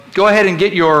Go ahead and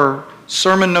get your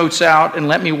sermon notes out and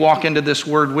let me walk into this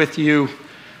word with you.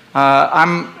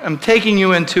 I'm taking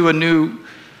you into a new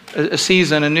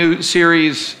season, a new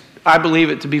series. I believe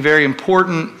it to be very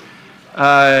important.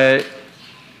 I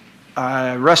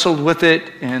wrestled with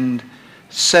it and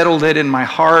settled it in my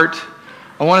heart.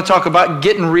 I want to talk about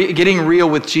getting real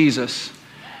with Jesus.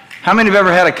 How many have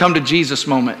ever had a come to Jesus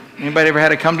moment? Anybody ever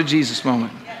had a come to Jesus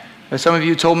moment? Some of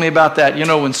you told me about that. You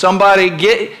know, when somebody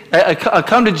get a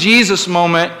come to Jesus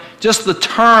moment, just the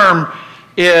term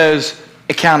is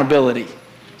accountability.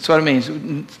 That's what it means.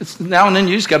 It's now and then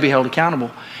you just got to be held accountable.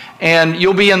 And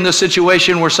you'll be in this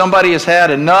situation where somebody has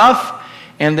had enough,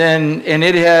 and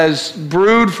it has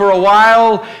brewed for a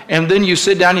while, and then you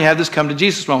sit down and you have this come to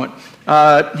Jesus moment.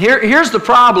 Here's the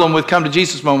problem with come to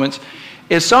Jesus moments,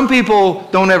 is some people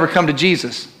don't ever come to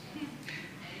Jesus.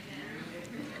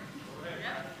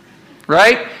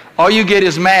 Right? All you get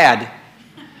is mad.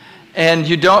 And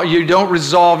you don't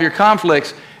resolve your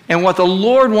conflicts. And what the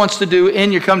Lord wants to do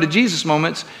in your come to Jesus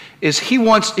moments is He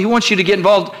wants you to get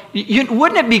involved.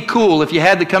 Wouldn't it be cool if you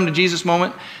had the come to Jesus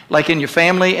moment, like in your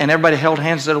family, and everybody held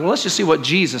hands and said, well, let's just see what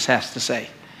Jesus has to say.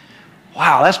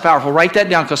 Wow, that's powerful. Write that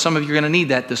down, because some of you are going to need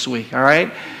that this week, all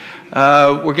right?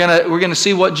 We're gonna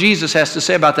see what Jesus has to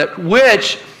say about that,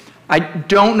 which I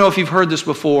don't know if you've heard this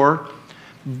before,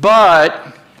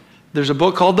 but there's a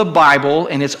book called the Bible,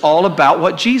 and it's all about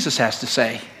what Jesus has to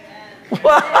say.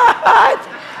 What?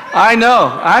 I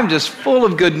know. I'm just full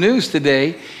of good news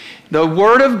today. The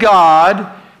Word of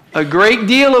God, a great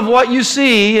deal of what you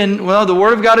see, and well, the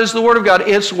Word of God is the Word of God.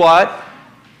 It's what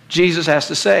Jesus has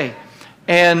to say.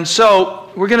 And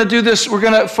so we're going to do this. We're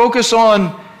going to focus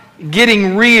on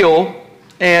getting real.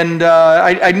 And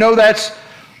I know that's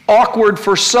awkward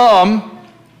for some.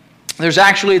 There's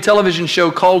actually a television show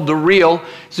called The Real.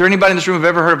 Is there anybody in this room who've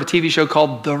ever heard of a TV show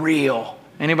called The Real?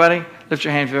 Anybody? Lift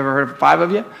your hand if you've ever heard of it. 5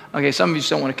 of you? Okay, some of you just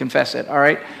don't want to confess it, all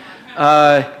right?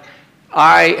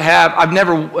 I've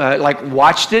never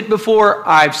watched it before.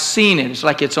 I've seen it. It's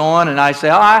like it's on, and I say,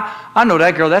 oh, I know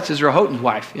that girl. That's Israel Houghton's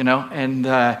wife, you know, and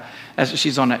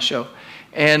she's on that show.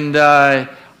 And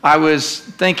I was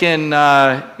thinking,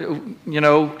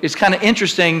 it's kind of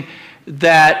interesting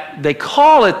that they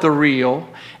call it The Real,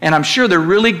 and I'm sure they're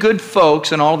really good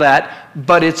folks and all that,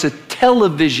 but it's a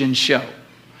television show.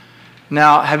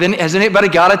 Now, has anybody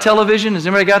got a television? Has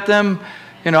anybody got them?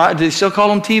 You know, do they still call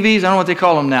them TVs? I don't know what they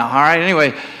call them now. All right,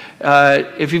 anyway,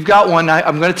 if you've got one,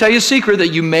 I'm going to tell you a secret that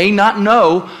you may not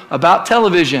know about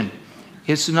television.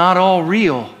 It's not all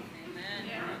real.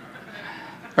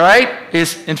 All right?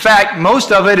 In fact,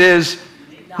 most of it is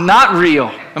not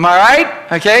real. Am I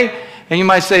right? Okay? And you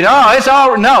might say, oh, it's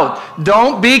all, no.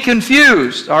 Don't be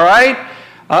confused, all right?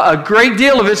 A great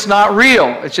deal of it's not real.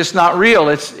 It's just not real.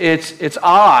 It's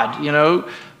odd, you know.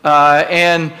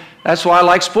 And that's why I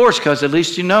like sports, because at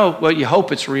least you know, well, you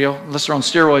hope it's real, unless they're on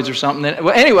steroids or something.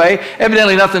 Well, anyway,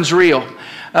 evidently nothing's real.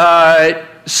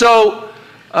 So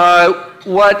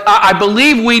what I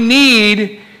believe we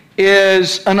need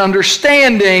is an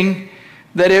understanding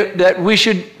that we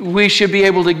should be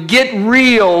able to get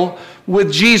real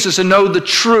with Jesus and know the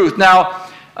truth. Now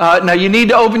you need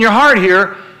to open your heart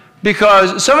here,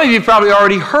 because some of you probably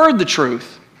already heard the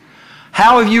truth.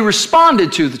 How have you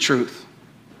responded to the truth?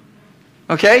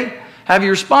 Okay? Have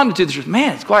you responded to the truth?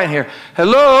 Man, it's quiet here.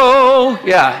 Hello?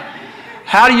 Yeah.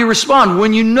 How do you respond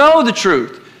when you know the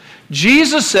truth?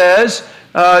 Jesus says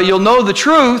you'll know the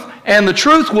truth, and the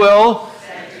truth will,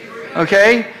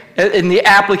 okay, in the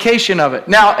application of it.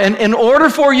 Now, in order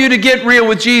for you to get real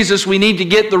with Jesus, we need to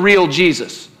get the real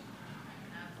Jesus.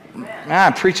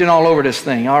 I'm preaching all over this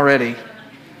thing already.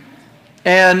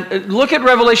 And look at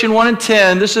Revelation 1 and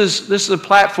 10. This is a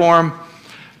platform.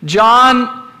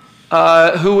 John,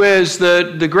 who is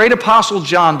the great apostle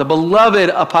John, the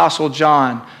beloved apostle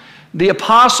John, the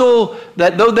apostle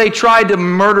that though they tried to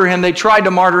murder him, they tried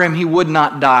to martyr him, he would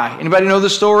not die. Anybody know the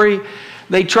story?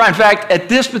 They try. In fact, at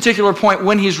this particular point,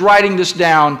 when he's writing this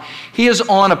down, he is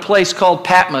on a place called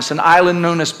Patmos, an island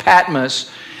known as Patmos.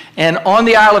 And on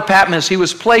the Isle of Patmos, he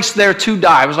was placed there to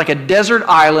die. It was like a desert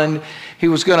island. He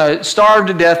was going to starve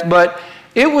to death, but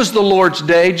it was the Lord's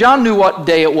day. John knew what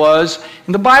day it was.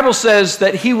 And the Bible says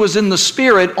that he was in the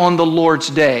Spirit on the Lord's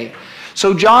day.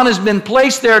 So John has been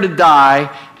placed there to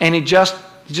die, and he just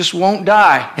won't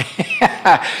die.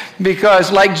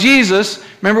 Because like Jesus,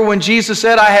 remember when Jesus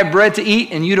said, I have bread to eat,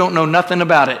 and you don't know nothing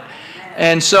about it.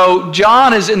 And so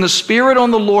John is in the Spirit on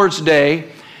the Lord's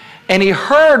day, and he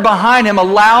heard behind him a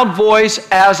loud voice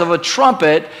as of a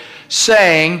trumpet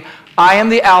saying, I am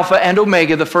the Alpha and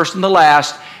Omega, the first and the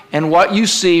last, and what you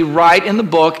see, write in the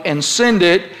book and send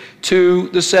it to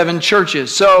the 7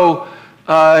 churches. So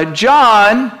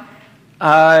John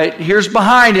hears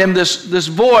behind him this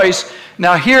voice.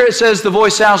 Now here it says the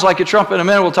voice sounds like a trumpet. In a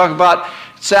minute we'll talk about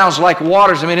it sounds like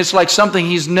waters. I mean, it's like something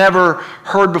he's never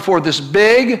heard before. This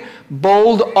big,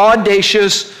 bold,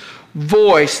 audacious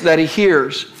voice that he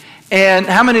hears. And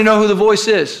how many know who the voice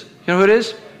is? You know who it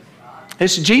is?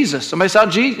 It's Jesus. Somebody shout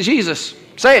Jesus.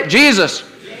 Say it, Jesus.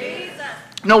 Jesus.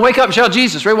 No, wake up and shout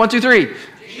Jesus. Ready? 1, 2, 3.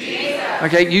 Jesus.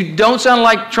 Okay, you don't sound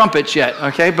like trumpets yet,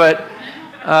 okay? But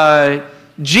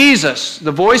Jesus,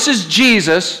 the voice is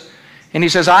Jesus, and he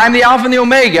says, I am the Alpha and the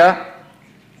Omega.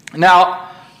 Now,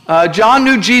 John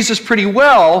knew Jesus pretty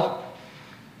well.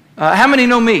 How many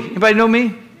know me? Anybody know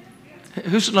me?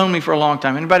 Who's known me for a long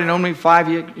time? Anybody known me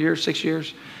 5 years, 6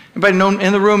 years? Anybody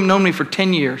in the room known me for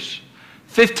 10 years,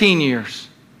 15 years,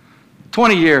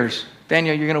 20 years?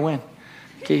 Daniel, you're going to win.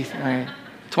 Keith, all right.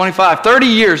 25, 30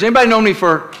 years. Anybody known me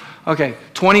for,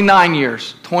 29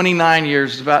 years. 29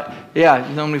 years. You've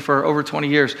known me for over 20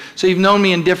 years. So you've known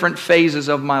me in different phases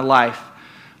of my life.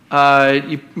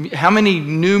 How many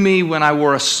knew me when I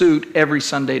wore a suit every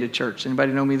Sunday to church?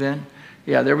 Anybody know me then?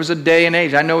 Yeah, there was a day and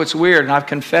age. I know it's weird, and I've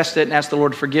confessed it and asked the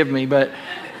Lord to forgive me, but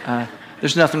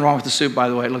there's nothing wrong with the suit, by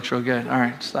the way. It looks real good. All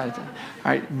right, slide it down.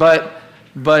 All right,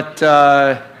 but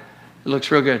it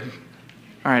looks real good.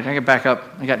 All right, I got back up.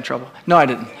 I got in trouble. No, I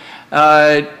didn't.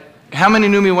 How many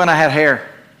knew me when I had hair?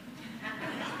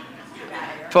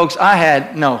 Folks, I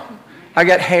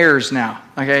got hairs now,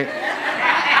 okay?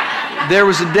 There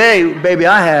was a day, baby,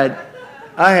 I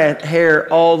had hair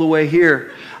all the way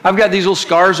here. I've got these little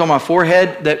scars on my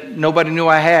forehead that nobody knew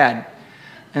I had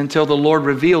until the Lord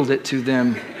revealed it to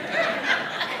them.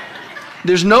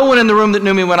 There's no one in the room that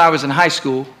knew me when I was in high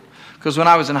school, because when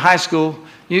I was in high school,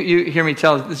 you hear me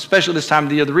tell, especially this time of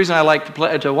the year, the reason I like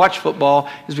to watch football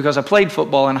is because I played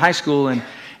football in high school, and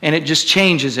it just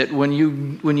changes it. When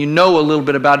you know a little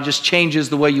bit about it, just changes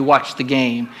the way you watch the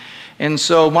game. And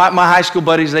so my high school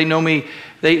buddies, they know me.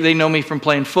 They know me from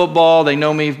playing football. They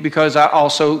know me because I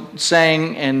also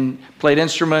sang and played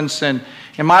instruments. And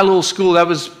in my little school, that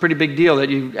was a pretty big deal that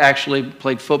you actually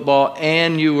played football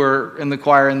and you were in the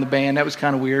choir and the band. That was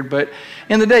kind of weird. But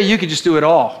in the day, you could just do it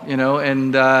all,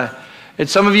 And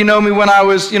some of you know me when I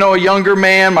was, a younger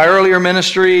man, my earlier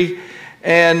ministry.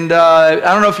 And I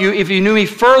don't know if you knew me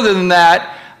further than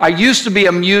that. I used to be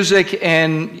a music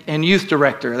and youth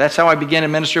director. That's how I began in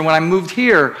ministry. When I moved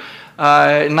here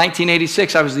in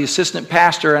 1986, I was the assistant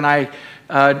pastor, and I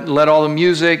led all the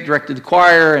music, directed the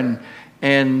choir,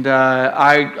 and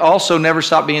I also never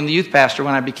stopped being the youth pastor.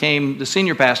 When I became the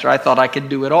senior pastor, I thought I could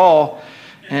do it all,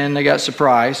 and I got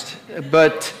surprised.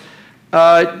 But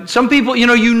some people,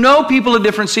 you know people at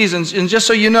different seasons, and just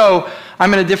so you know,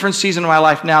 I'm in a different season of my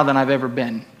life now than I've ever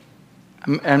been.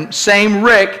 And same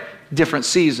Rick, different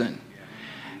season.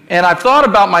 And I've thought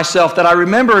about myself that I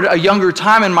remembered a younger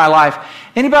time in my life.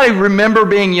 Anybody remember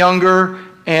being younger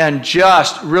and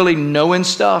just really knowing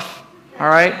stuff? All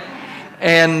right?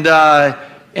 And I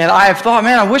have thought,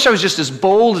 man, I wish I was just as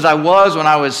bold as I was when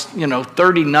I was,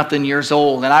 30-nothing years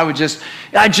old. And I would just,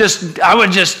 and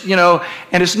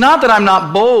it's not that I'm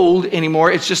not bold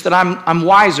anymore, it's just that I'm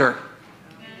wiser.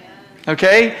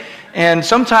 Okay? And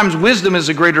sometimes wisdom is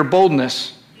a greater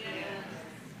boldness.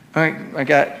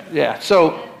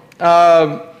 So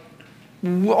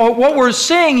what we're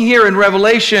seeing here in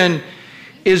Revelation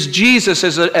is Jesus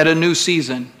at a new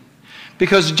season.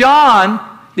 Because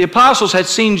John, the apostles, had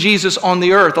seen Jesus on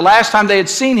the earth. The last time they had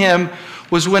seen him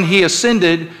was when he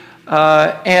ascended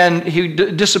and he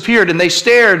disappeared. And they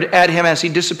stared at him as he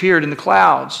disappeared in the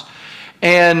clouds.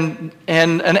 And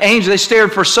an angel, they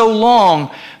stared for so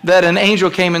long that an angel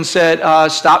came and said,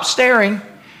 stop staring.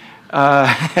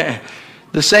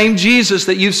 The same Jesus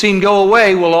that you've seen go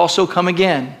away will also come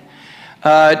again.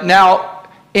 Now,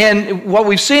 and what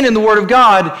we've seen in the Word of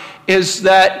God is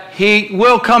that he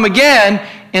will come again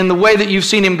in the way that you've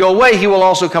seen him go away. He will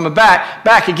also come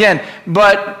back again.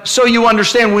 But so you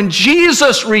understand, when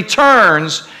Jesus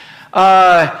returns,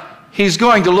 he's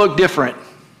going to look different.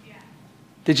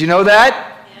 Did you know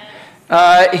that?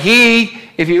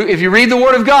 If you read the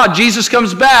Word of God, Jesus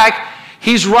comes back.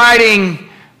 He's riding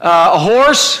a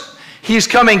horse. He's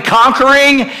coming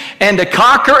conquering and to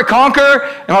conquer.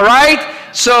 Am I right?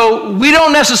 So we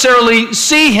don't necessarily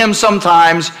see him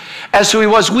sometimes as who he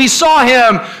was. We saw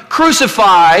him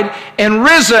crucified and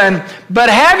risen,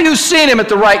 but have you seen him at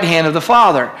the right hand of the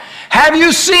Father? Have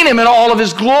you seen him in all of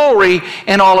his glory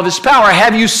and all of his power?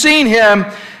 Have you seen him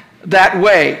that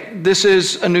way? This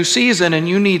is a new season, and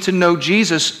you need to know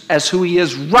Jesus as who he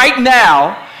is right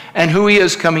now and who he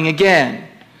is coming again.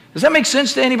 Does that make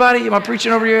sense to anybody? Am I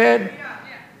preaching over your head?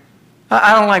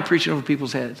 I don't like preaching over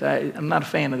people's heads. I'm not a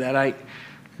fan of that.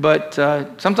 But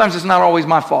sometimes it's not always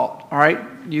my fault, all right?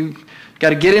 You got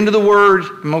to get into the Word.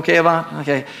 I'm okay, Yvonne?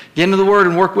 Okay. Get into the Word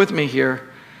and work with me here.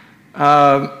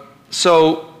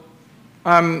 So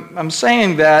I'm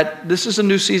saying that this is a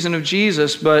new season of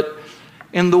Jesus, but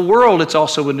in the world, it's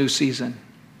also a new season.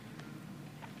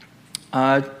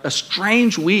 A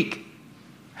strange week,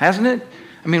 hasn't it?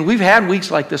 I mean, we've had weeks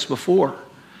like this before,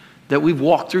 that we've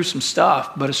walked through some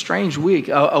stuff, but a strange week,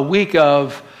 a week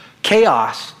of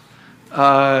chaos.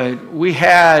 We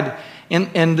had,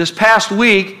 in this past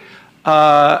week,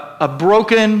 a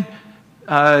broken,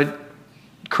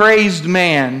 crazed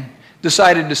man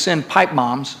decided to send pipe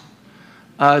bombs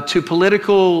to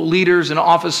political leaders and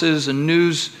offices and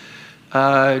news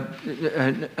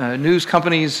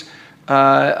companies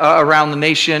around the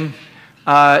nation.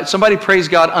 Somebody praise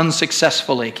God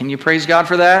unsuccessfully. Can you praise God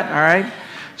for that? All right.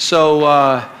 So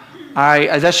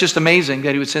that's just amazing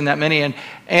that he would send that many.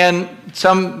 And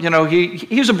some,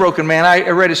 he was a broken man. I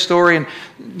read his story, and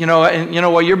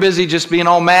while you're busy just being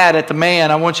all mad at the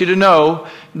man, I want you to know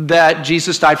that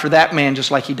Jesus died for that man just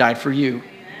like he died for you.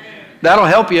 That'll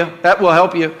help you. That will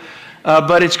help you.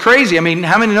 But it's crazy. I mean,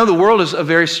 how many know the world is a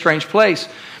very strange place?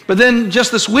 But then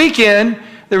just this weekend,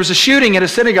 there was a shooting at a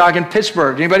synagogue in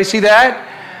Pittsburgh. Anybody see that?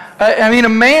 I mean, a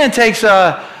man takes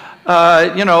a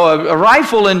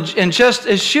rifle and just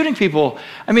is shooting people.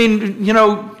 I mean,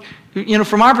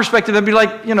 from our perspective, that'd be like,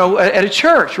 at a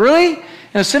church. Really?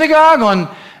 In a synagogue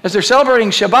as they're celebrating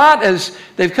Shabbat, as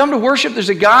they've come to worship, there's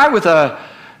a guy with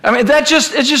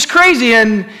it's just crazy.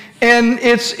 And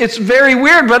it's very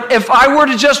weird. But if I were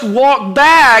to just walk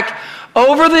back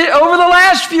over the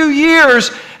last few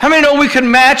years, how many know we could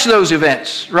match those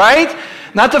events, right?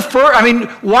 Not the first. I mean,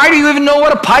 why do you even know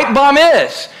what a pipe bomb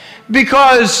is?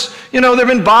 Because there have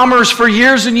been bombers for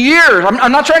years and years.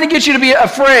 I'm not trying to get you to be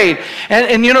afraid.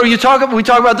 And we talk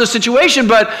about this situation,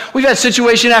 but we've had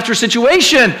situation after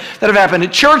situation that have happened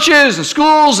at churches and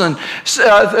schools and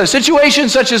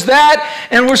situations such as that.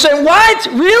 And we're saying, what?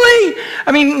 Really?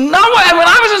 I mean, when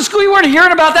I was in school, you weren't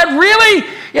hearing about that. Really?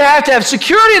 You have to have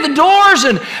security at the doors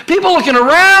and people looking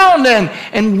around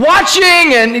and watching.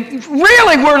 And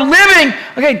really, we're living.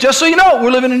 Okay, just so you know,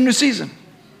 we're living in a new season.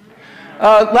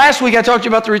 Last week I talked to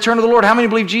you about the return of the Lord. How many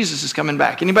believe Jesus is coming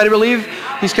back? Anybody believe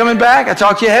he's coming back? I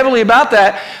talked to you heavily about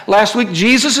that last week.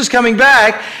 Jesus is coming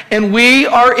back, and we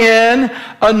are in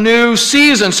a new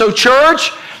season. So church,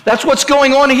 that's what's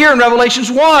going on here in Revelations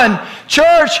 1.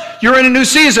 Church, you're in a new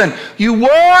season. You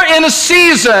were in a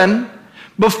season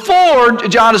before,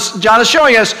 John is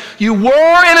showing us, you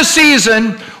were in a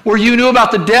season where you knew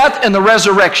about the death and the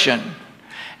resurrection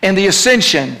and the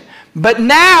ascension. But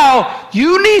now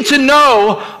you need to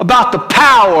know about the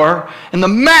power and the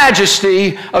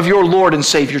majesty of your Lord and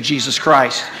Savior Jesus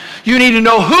Christ. You need to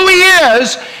know who he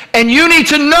is, and you need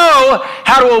to know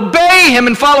how to obey him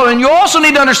and follow him. And you also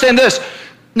need to understand this.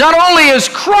 Not only is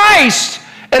Christ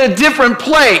at a different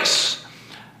place,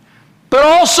 but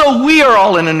also we are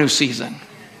all in a new season.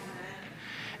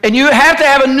 And you have to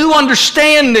have a new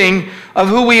understanding of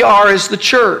who we are as the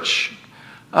church.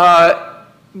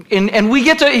 And we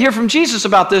get to hear from Jesus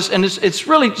about this, and it's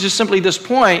really just simply this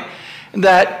point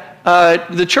that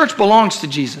the church belongs to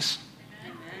Jesus.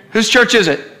 Whose church is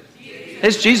it? Jesus.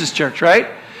 It's Jesus' church, right?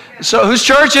 So whose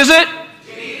church is it?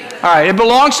 Jesus. All right, it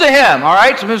belongs to him, all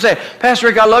right? Some people say, Pastor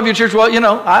Rick, I love your church. Well,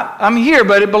 I'm here,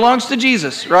 but it belongs to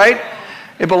Jesus, right?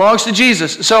 It belongs to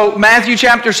Jesus. So Matthew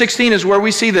chapter 16 is where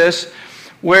we see this,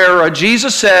 where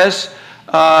Jesus says,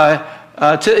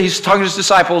 he's talking to his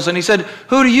disciples, and he said,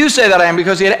 who do you say that I am?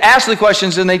 Because he had asked the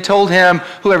questions, and they told him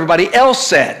who everybody else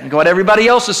said, and what everybody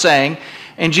else is saying.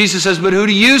 And Jesus says, but who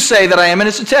do you say that I am? And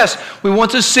it's a test. We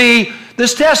want to see,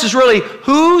 this test is really,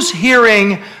 who's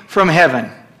hearing from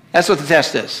heaven? That's what the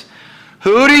test is.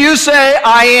 Who do you say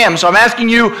I am? So I'm asking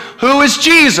you, who is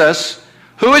Jesus?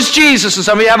 Who is Jesus? And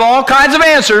some of you have all kinds of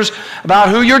answers about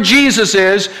who your Jesus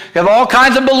is. You have all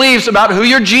kinds of beliefs about who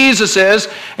your Jesus is.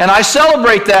 And I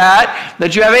celebrate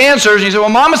that you have answers. And you say, well,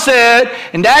 Mama said,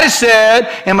 and Daddy said,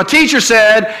 and my teacher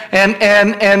said,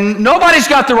 and nobody's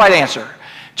got the right answer.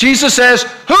 Jesus says,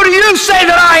 who do you say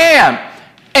that I am?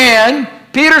 And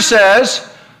Peter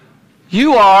says,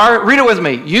 you are, read it with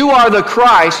me, you are the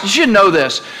Christ. You should know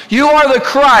this. You are the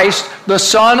Christ, the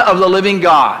Son of the living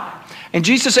God. And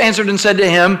Jesus answered and said to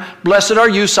him, blessed are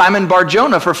you, Simon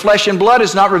Bar-Jonah, for flesh and blood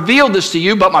has not revealed this to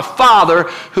you, but my Father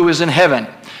who is in heaven.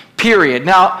 Period.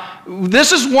 Now,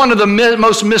 this is one of the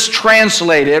most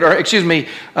mistranslated,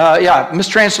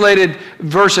 mistranslated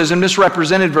verses and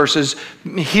misrepresented verses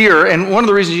here. And one of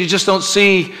the reasons you just don't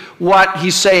see what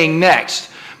he's saying next.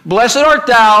 Blessed art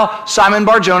thou, Simon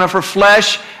Bar-Jonah, for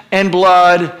flesh and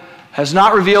blood has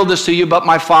not revealed this to you, but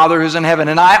my Father who's in heaven.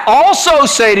 And I also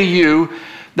say to you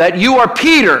that you are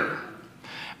Peter,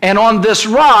 and on this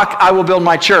rock I will build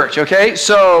my church. Okay,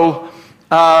 so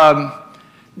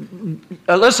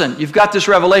listen, you've got this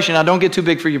revelation. Now don't get too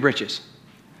big for your britches.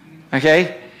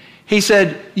 Okay, he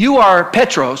said, you are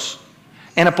Petros,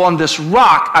 and upon this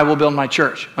rock I will build my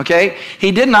church. Okay,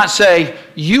 he did not say,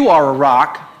 you are a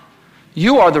rock,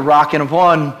 you are the rock, and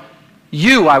upon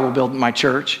you I will build my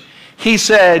church. He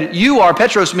said, you are,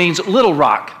 Petros means little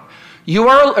rock. You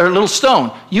are a little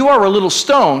stone. You are a little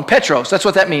stone, Petros. That's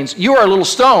what that means. You are a little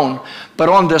stone, but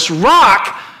on this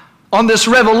rock, on this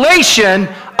revelation,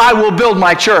 I will build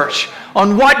my church.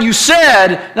 On what you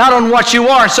said, not on what you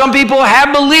are. Some people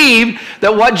have believed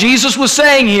that what Jesus was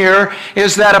saying here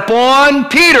is that upon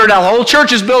Peter, now the whole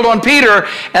church is built on Peter,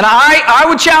 and I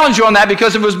would challenge you on that,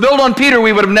 because if it was built on Peter,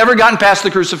 we would have never gotten past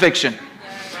the crucifixion.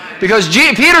 Because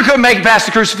Peter couldn't make it past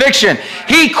the crucifixion.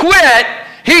 He quit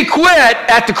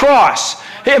at the cross.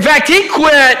 In fact, he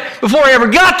quit before he ever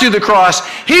got to the cross.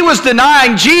 He was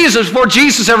denying Jesus before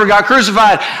Jesus ever got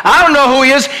crucified. I don't know who he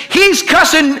is. He's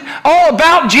cussing all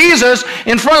about Jesus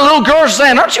in front of little girls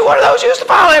saying, aren't you one of those who used to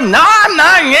follow him? No, I'm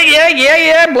not.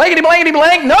 Yeah, blankety, blankety,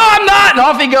 blank. No, I'm not. And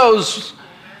off he goes.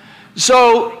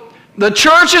 So the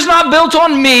church is not built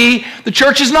on me. The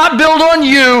church is not built on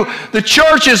you. The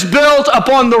church is built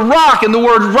upon the rock. And the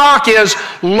word rock is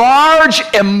large,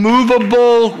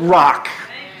 immovable rock.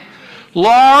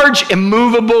 Large,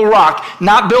 immovable rock.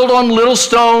 Not built on little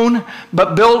stone,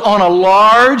 but built on a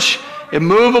large,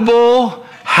 immovable,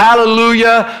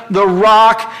 hallelujah, the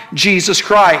rock, Jesus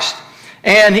Christ.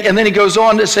 And then he goes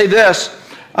on to say this,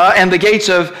 and the gates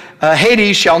of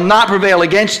Hades shall not prevail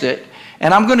against it.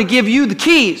 And I'm going to give you the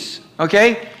keys.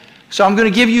 Okay? So I'm going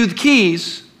to give you the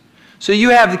keys. So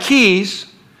you have the keys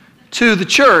to the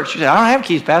church. You say, I don't have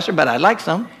keys, Pastor, but I'd like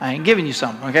some. I ain't giving you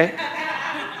some, okay?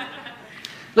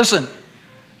 Listen,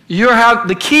 you have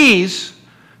the keys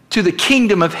to the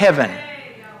kingdom of heaven.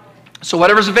 So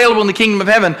whatever's available in the kingdom of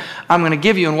heaven, I'm going to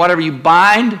give you. And whatever you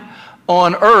bind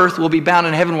on earth will be bound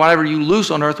in heaven. Whatever you loose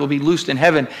on earth will be loosed in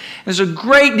heaven. There's a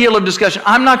great deal of discussion.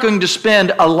 I'm not going to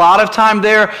spend a lot of time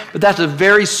there, but that's a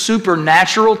very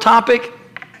supernatural topic.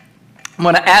 I'm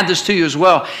going to add this to you as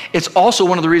well. It's also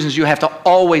one of the reasons you have to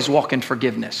always walk in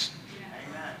forgiveness.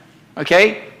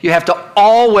 Okay? You have to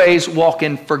always walk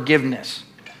in forgiveness.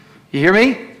 You hear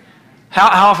me?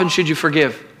 How often should you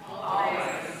forgive? Always.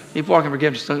 Keep walking in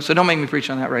forgiveness. So don't make me preach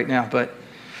on that right now. But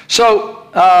so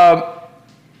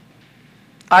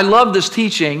I love this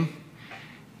teaching.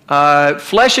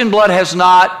 Flesh and blood has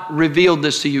not revealed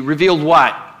this to you. Revealed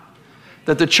what?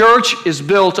 That the church is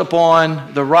built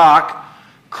upon the rock,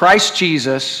 Christ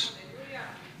Jesus,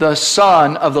 the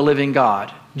Son of the living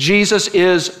God. Jesus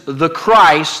is the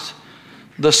Christ,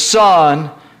 the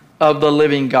Son of the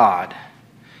living God.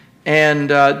 And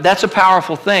that's a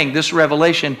powerful thing, this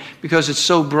revelation, because it's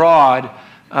so broad.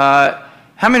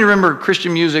 How many remember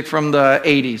Christian music from the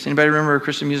 80s? Anybody remember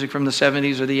Christian music from the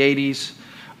 70s or the 80s?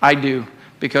 I do,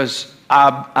 because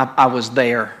I was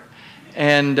there.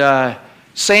 And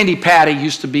Sandy Patty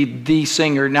used to be the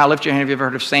singer. Now lift your hand if you've ever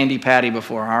heard of Sandy Patty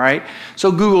before, all right?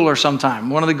 So Google her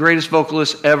sometime. One of the greatest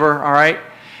vocalists ever, all right?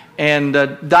 And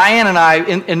Diane and I,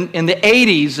 in the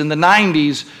 80s, in the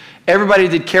 90s, everybody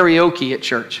did karaoke at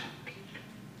church.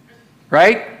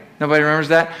 Right? Nobody remembers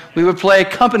that? We would play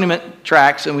accompaniment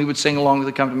tracks, and we would sing along with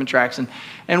the accompaniment tracks.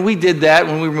 And we did that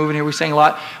when we were moving here. We sang a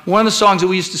lot. One of the songs that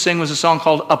we used to sing was a song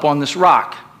called Up on This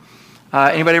Rock.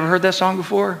 Anybody ever heard that song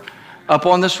before? Up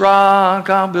on this rock,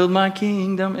 I'll build my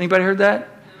kingdom. Anybody heard that?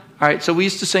 All right, so we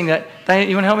used to sing that. Diane,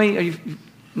 you want to help me?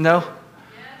 No?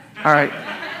 All right.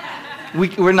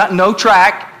 We're not, no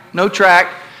track.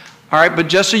 All right, but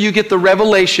just so you get the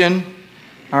revelation.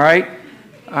 All right.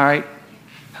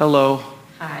 Hello.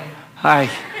 Hi.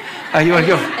 You want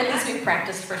to go? At least we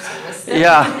practiced for service.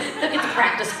 Yeah. Look at the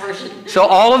practice version. So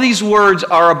all of these words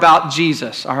are about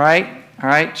Jesus, all right?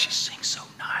 She sings so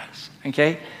nice,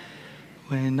 okay?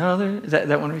 Is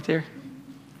that one right there?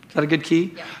 Is that a good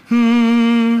key?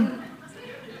 Yeah.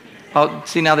 Oh,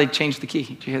 see, now they changed the key.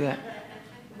 Did you hear that?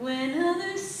 When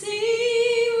others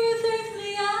see with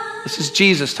earthly eyes, This is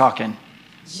Jesus talking.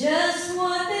 just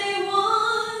what they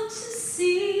want to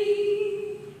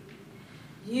see,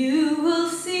 you will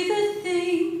see the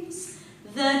things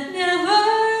that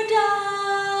never die.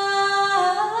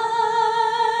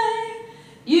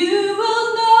 You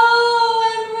will know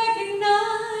and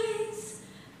recognize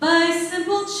by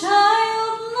simple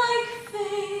childlike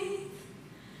faith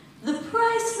the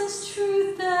priceless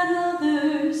truth that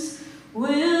others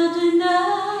will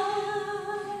deny.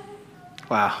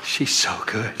 Wow, she's so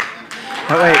good.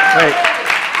 Oh, wait.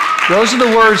 Those are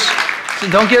the words. So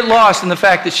don't get lost in the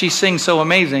fact that she sings so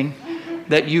amazing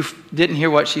that you didn't hear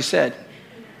what she said.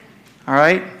 All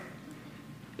right?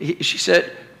 She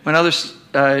said, when others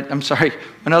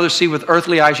see with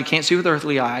earthly eyes, you can't see with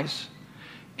earthly eyes.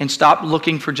 And stop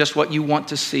looking for just what you want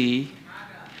to see.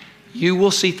 You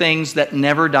will see things that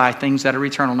never die, things that are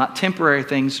eternal. Not temporary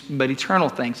things, but eternal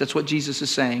things. That's what Jesus is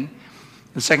saying.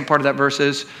 The second part of that verse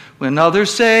is, when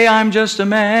others say I'm just a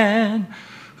man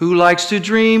who likes to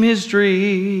dream his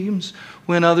dreams,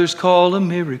 when others call a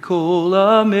miracle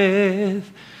a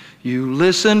myth, you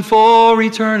listen for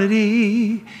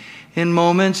eternity in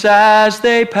moments as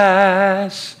they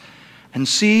pass, and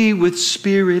see with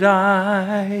spirit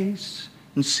eyes,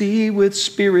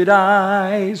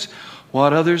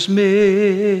 what others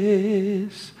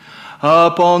miss.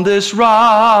 Up on this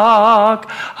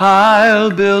rock I'll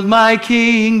build my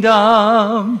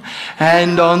kingdom,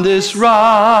 and on this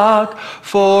rock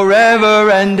forever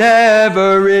and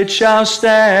ever it shall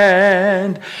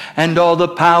stand, and all the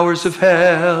powers of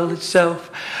hell itself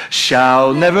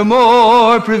shall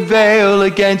nevermore prevail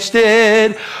against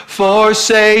it, for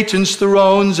Satan's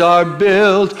thrones are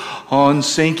built on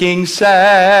sinking sand.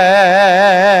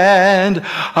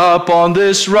 Up on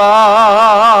this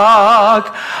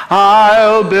rock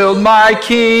I'll build my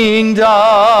kingdom,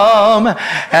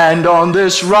 and on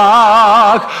this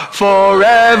rock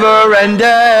forever and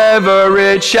ever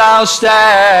it shall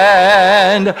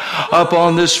stand. Up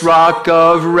on this rock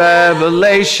of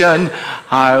revelation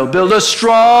I'll build a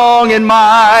strong and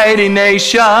mighty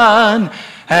nation,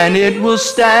 and it will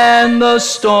stand the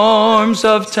storms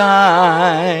of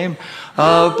time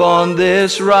up on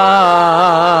this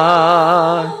rock.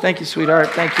 Thank you, sweetheart.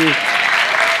 Thank you.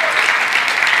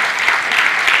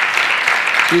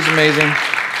 She's amazing.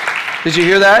 Did you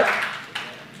hear that?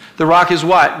 The rock is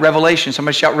what? Revelation.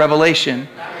 Somebody shout revelation.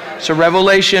 It's a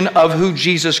revelation of who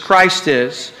Jesus Christ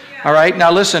is. All right,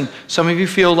 now listen, some of you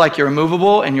feel like you're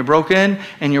immovable and you're broken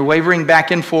and you're wavering back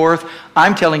and forth.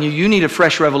 I'm telling you, you need a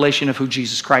fresh revelation of who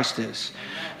Jesus Christ is.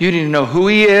 You need to know who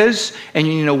he is, and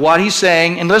you need to know what he's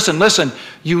saying. And listen,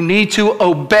 you need to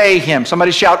obey him. Somebody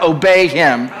shout, obey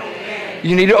him.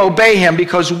 You need to obey him,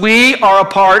 because we are a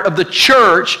part of the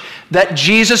church that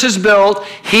Jesus has built.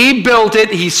 He built it.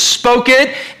 He spoke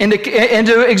it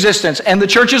into existence. And the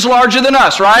church is larger than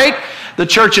us, right? The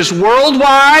church is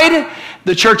worldwide.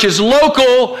 The church is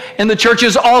local, and the church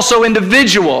is also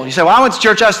individual. You say, well, I went to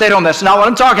church, I stayed home. That's not what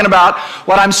I'm talking about.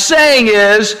 What I'm saying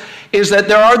is that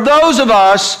there are those of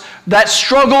us that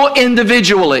struggle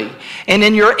individually. And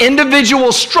in your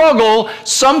individual struggle,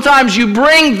 sometimes you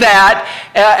bring that.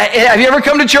 Have you ever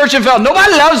come to church and felt,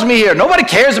 nobody loves me here, nobody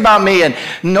cares about me, and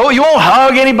no, you won't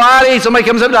hug anybody. Somebody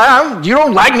comes up, you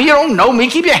don't like me, you don't know me,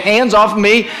 keep your hands off of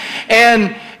me.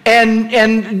 And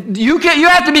you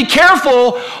have to be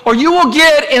careful, or you will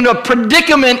get in a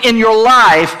predicament in your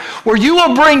life where you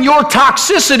will bring your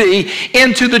toxicity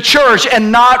into the church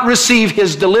and not receive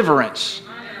his deliverance.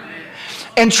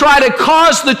 And try to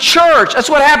cause the church. That's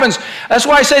what happens. That's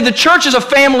why I say the church is a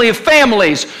family of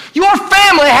families. Your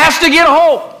family has to get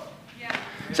home.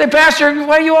 You say, Pastor,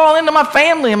 why are you all into my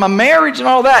family and my marriage and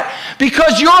all that?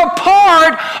 Because you're a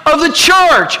part of the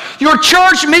church. Your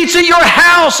church meets at your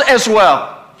house as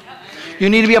well. You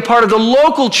need to be a part of the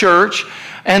local church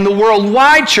and the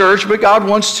worldwide church, but God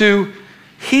wants to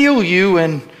heal you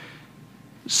and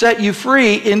set you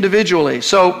free individually.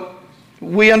 So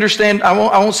we understand, I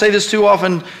won't say this too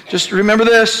often, just remember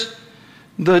this.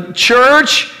 The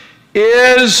church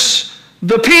is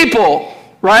the people,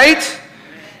 right?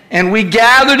 And we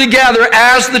gather together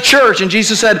as the church. And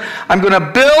Jesus said, I'm going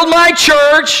to build my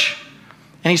church.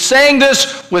 And he's saying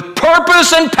this with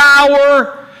purpose and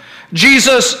power.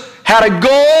 Jesus had a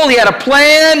goal, he had a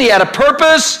plan, he had a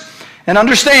purpose. And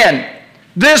understand,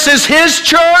 this is his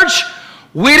church.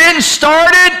 We didn't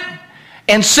start it.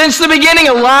 And since the beginning,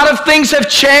 a lot of things have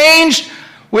changed.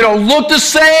 We don't look the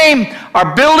same.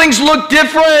 Our buildings look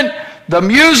different. The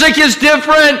music is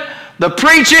different. The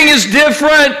preaching is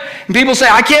different. And people say,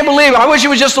 I can't believe it. I wish it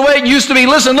was just the way it used to be.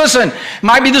 Listen. It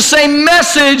might be the same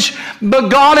message, but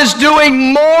God is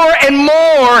doing more and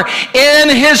more in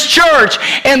his church.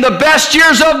 And the best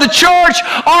years of the church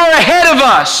are ahead of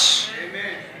us.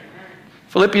 Amen.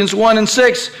 Philippians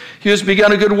 1:6, he who has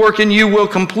begun a good work in you will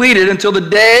complete it until the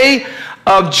day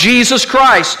of Jesus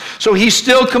Christ. So he's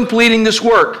still completing this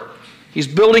work. He's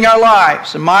building our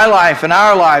lives, and my life, and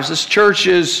our lives. This church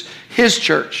is his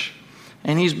church.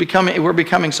 And we're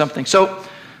becoming something. So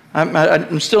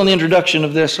I'm still in the introduction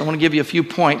of this. I want to give you a few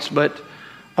points, but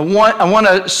I want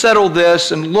to settle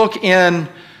this and look in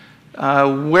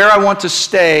where I want to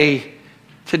stay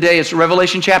today. It's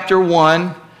Revelation chapter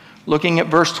 1. looking at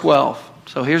verse 12.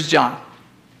 So here's John.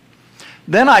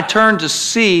 Then I turned to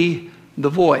see the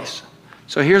voice.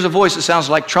 So here's a voice that sounds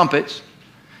like trumpets.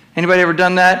 Anybody ever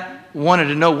done that? Wanted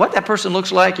to know what that person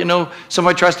looks like? You know,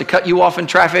 somebody tries to cut you off in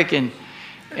traffic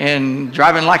and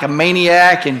driving like a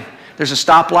maniac, and there's a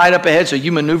stoplight up ahead, so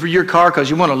you maneuver your car because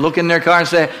you want to look in their car and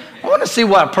say, I want to see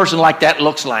what a person like that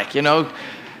looks like, you know,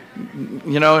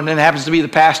 and then it happens to be the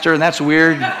pastor, and that's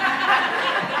weird.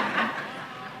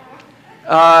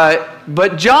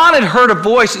 But John had heard a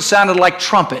voice that sounded like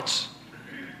trumpets.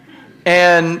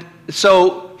 And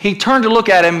so he turned to look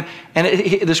at him,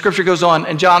 and the scripture goes on,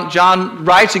 and John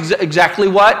writes exactly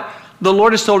what the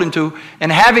Lord has told him to.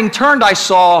 And having turned, I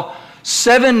saw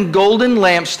 7 golden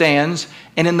lampstands,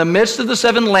 and in the midst of the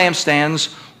 7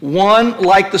 lampstands, one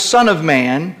like the Son of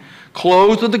Man,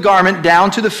 clothed with a garment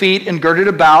down to the feet and girded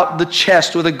about the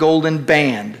chest with a golden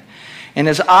band. And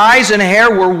his eyes and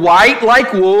hair were white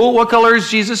like wool. What color is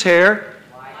Jesus' hair?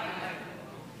 White.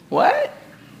 What?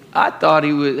 I thought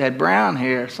he had brown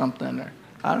hair or something.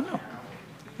 I don't know.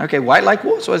 Okay, white like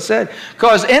wool, that's what it said.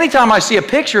 Because anytime I see a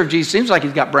picture of Jesus, it seems like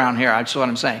he's got brown hair. That's what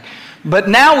I'm saying. But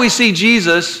now we see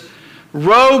Jesus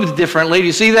robed differently. Do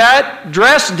you see that?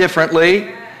 Dressed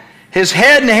differently. His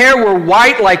head and hair were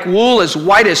white like wool, as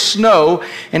white as snow,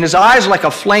 and his eyes like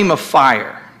a flame of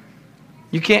fire.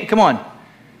 You can't, come on.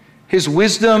 His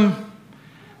wisdom,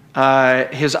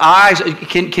 his eyes,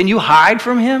 can you hide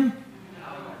from him?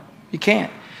 You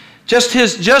can't. Just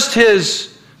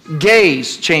his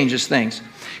gaze changes things.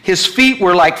 His feet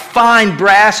were like fine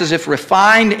brass, as if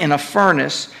refined in a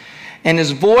furnace, and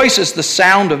his voice is the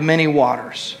sound of many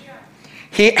waters.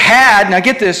 He had, now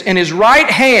get this, in his right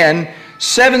hand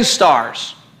 7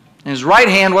 stars. In his right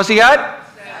hand, what's he got?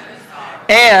 7 stars.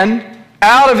 And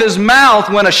out of his mouth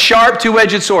went a sharp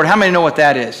 2-edged sword. How many know what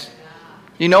that is?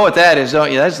 You know what that is,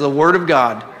 don't you? That's the word of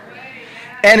God.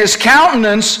 And his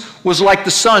countenance was like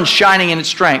the sun shining in its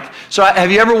strength. So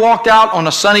have you ever walked out on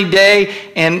a sunny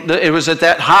day and it was at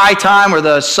that high time where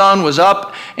the sun was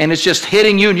up and it's just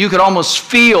hitting you and you could almost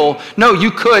feel, no,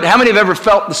 you could. How many have ever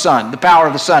felt the sun, the power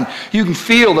of the sun? You can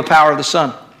feel the power of the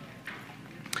sun.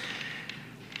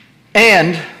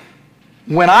 And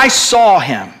when I saw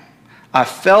him, I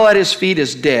fell at his feet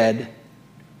as dead.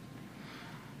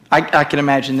 I can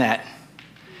imagine that.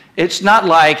 It's not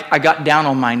like I got down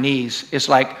on my knees. It's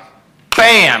like,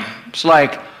 bam! It's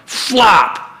like,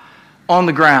 flop on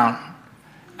the ground.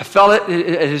 I fell at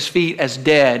his feet as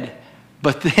dead,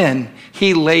 but then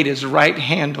he laid his right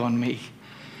hand on me,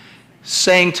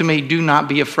 saying to me, do not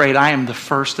be afraid. I am the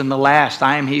first and the last.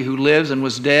 I am he who lives and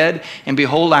was dead, and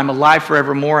behold, I am alive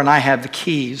forevermore, and I have the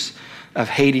keys of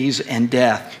Hades and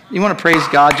death. You want to praise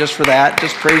God just for that?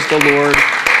 Just praise the Lord.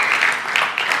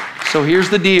 So here's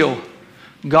the deal.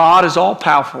 God is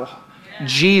all-powerful.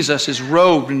 Jesus is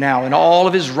robed now in all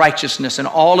of his righteousness and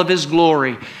all of his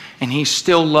glory, and he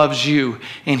still loves you.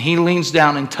 And he leans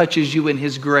down and touches you in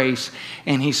his grace,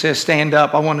 and he says, stand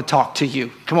up, I want to talk to you.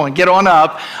 Come on, get on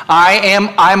up.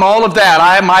 I'm all of that.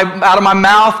 Out of my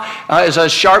mouth is a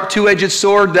sharp 2-edged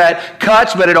sword that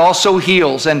cuts, but it also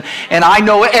heals. And I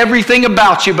know everything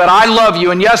about you, but I love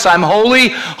you. And yes, I'm holy,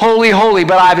 holy, holy,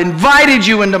 but I've invited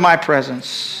you into my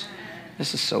presence.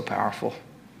 This is so powerful.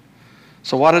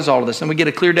 So what is all of this? Then we get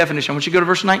a clear definition. I want you to go to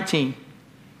verse 19.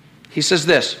 He says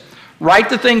this,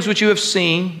 write the things which you have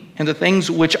seen, and the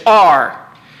things which are,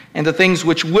 and the things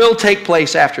which will take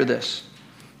place after this.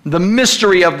 The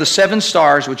mystery of the 7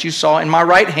 stars which you saw in my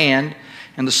right hand,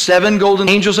 and the 7 golden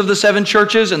angels of the 7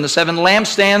 churches, and the 7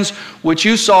 lampstands which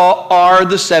you saw are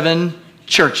the 7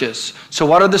 churches. So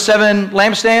what are the 7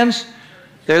 lampstands?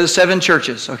 They're the 7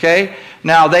 churches, okay?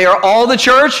 Now, they are all the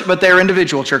church, but they're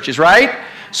individual churches, right?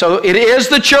 So it is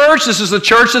the church. This is the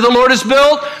church that the Lord has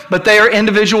built, but they are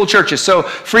individual churches. So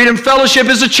Freedom Fellowship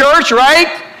is a church,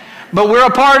 right? But we're a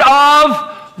part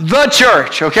of the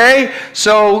church, okay?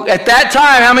 So at that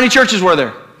time, how many churches were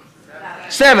there?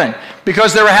 7.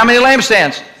 Because there were how many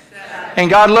lampstands? And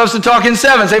God loves to talk in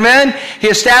 7s, amen? He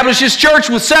established his church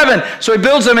with 7. So he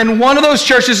builds them, and one of those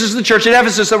churches is the church at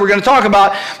Ephesus that we're going to talk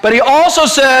about. But he also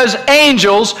says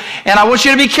angels, and I want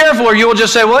you to be careful, or you will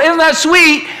just say, well, isn't that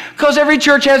sweet? Because every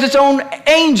church has its own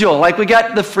angel. Like we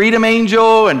got the Freedom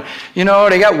Angel, and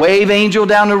they got Wave Angel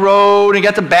down the road, and you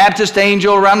got the Baptist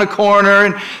Angel around the corner,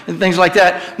 and things like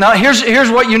that. Now, here's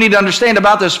what you need to understand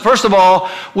about this. First of all,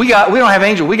 we don't have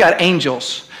angels, we got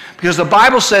angels. Because the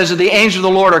Bible says that the angels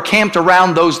of the Lord are camped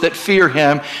around those that fear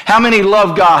him. How many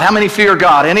love God? How many fear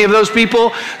God? Any of those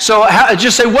people? So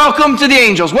just say, welcome to the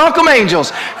angels. Welcome,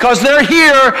 angels. Because they're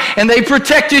here, and they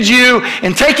protected you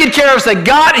and taken care of us. They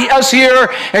got us here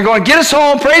and going to get us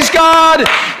home. Praise God.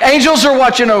 Angels are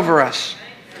watching over us.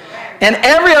 And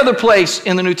every other place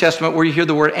in the New Testament where you hear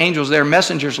the word angels, they're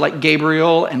messengers like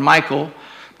Gabriel and Michael,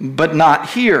 but not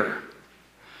here.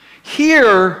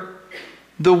 Here,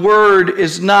 the word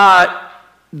is not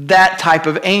that type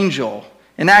of angel.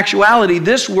 In actuality,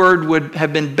 this word would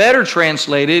have been better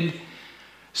translated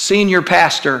senior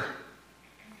pastor.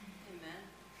 Amen.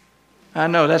 I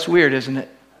know, that's weird, isn't it?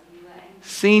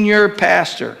 Senior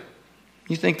pastor.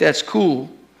 You think that's cool.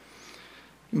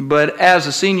 But as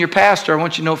a senior pastor, I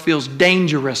want you to know it feels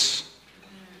dangerous.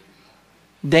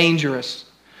 Dangerous.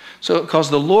 So, because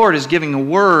the Lord is giving a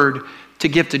word to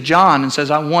give to John and says,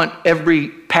 I want every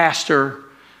pastor,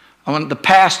 I want the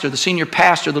pastor, the senior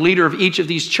pastor, the leader of each of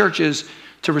these churches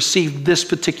to receive this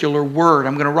particular word.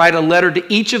 I'm going to write a letter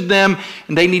to each of them,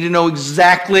 and they need to know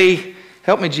exactly,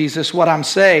 help me, Jesus, what I'm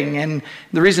saying. And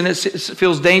the reason it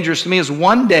feels dangerous to me is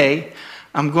one day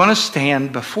I'm going to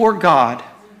stand before God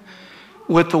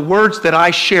with the words that I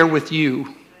share with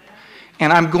you,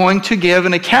 and I'm going to give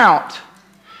an account.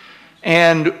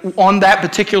 And on that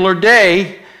particular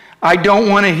day, I don't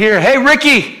want to hear, hey,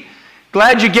 Ricky,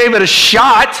 glad you gave it a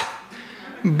shot,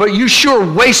 but you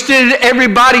sure wasted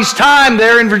everybody's time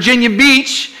there in Virginia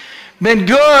Beach. Been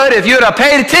good if you'd have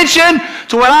paid attention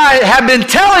to what I have been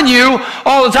telling you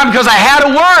all the time, because I had a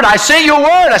word. I sent you a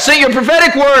word. I sent you a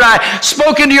prophetic word. I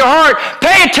spoke into your heart.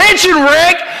 Pay attention,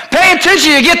 Rick. Pay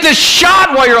attention. You get this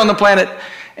shot while you're on the planet.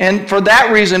 And for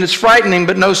that reason, it's frightening.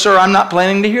 But no, sir, I'm not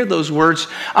planning to hear those words.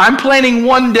 I'm planning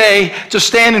one day to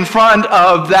stand in front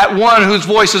of that one whose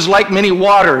voice is like many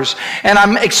waters. And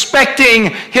I'm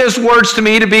expecting his words to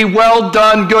me to be, well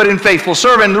done, good and faithful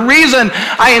servant. The reason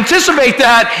I anticipate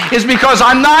that is because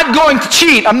I'm not going to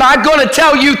cheat. I'm not going to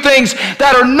tell you things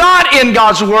that are not in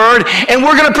God's word. And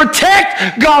we're going to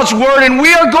protect God's word. And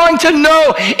we are going to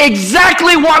know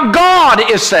exactly what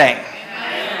God is saying.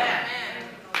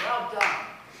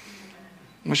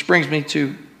 Which brings me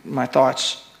to my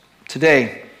thoughts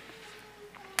today.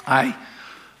 Did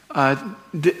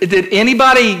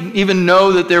anybody even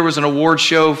know that there was an award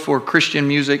show for Christian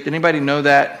music? Did anybody know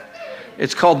that?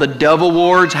 It's called the Dove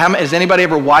Awards. Has anybody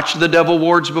ever watched the Dove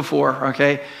Awards before?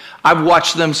 Okay, I've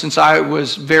watched them since I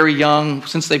was very young,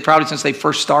 since they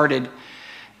first started.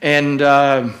 And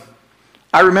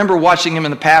I remember watching them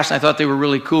in the past, and I thought they were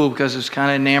really cool because I was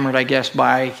kind of enamored, I guess,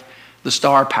 by the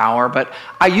star power. But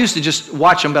I used to just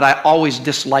watch them, but I always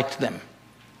disliked them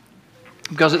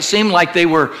because it seemed like they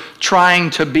were trying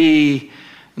to be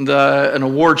an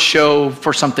award show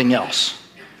for something else.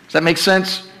 Does that make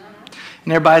sense?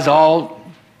 And everybody's all,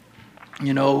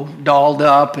 dolled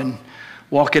up and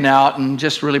walking out and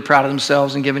just really proud of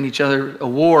themselves and giving each other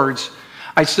awards.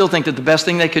 I still think that the best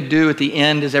thing they could do at the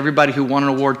end is everybody who won an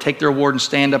award take their award and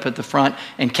stand up at the front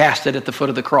and cast it at the foot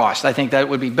of the cross. I think that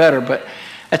would be better, but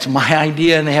that's my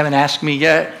idea, and they haven't asked me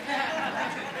yet.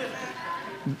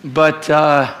 But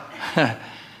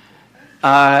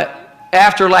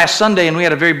after last Sunday, and we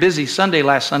had a very busy Sunday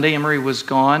last Sunday, Emery was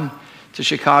gone to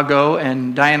Chicago,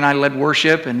 and Diane and I led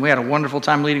worship, and we had a wonderful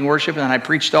time leading worship, and I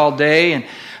preached all day and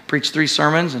preached 3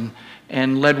 sermons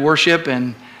and led worship,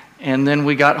 and then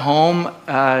we got home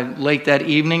late that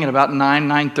evening, at about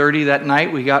 9:30 that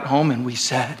night, we got home, and we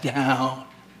sat down.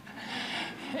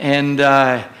 And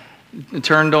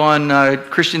turned on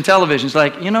Christian television. It's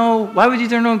like, why would you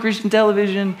turn on Christian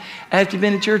television after you've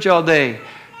been in church all day?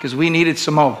 Because we needed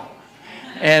some more.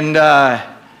 And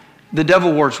the Dove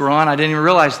Awards were on. I didn't even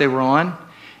realize they were on.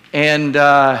 And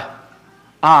I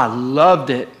loved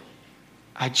it.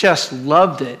 I just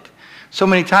loved it. So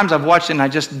many times I've watched it and I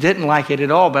just didn't like it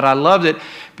at all, but I loved it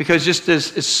because just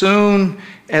as soon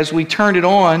as we turned it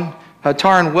on,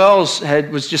 Taryn Wells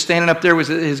was just standing up there with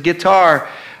his guitar,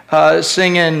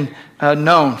 singing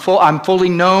 "Known." I'm fully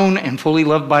known and fully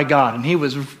loved by God. And he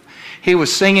was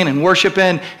singing and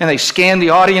worshiping, and they scanned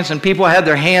the audience, and people had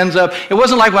their hands up. It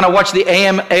wasn't like when I watched the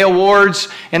AMA Awards,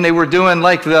 and they were doing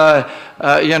like the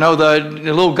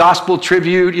little gospel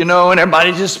tribute, and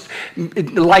everybody just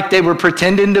like they were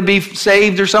pretending to be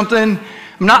saved or something.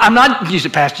 I'm not. You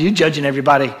said, Pastor, you judging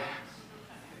everybody?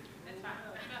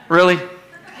 Really?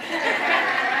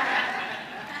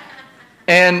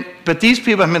 But these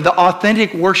people, the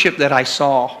authentic worship that I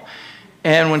saw.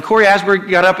 And when Corey Asbury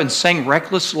got up and sang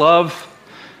Reckless Love,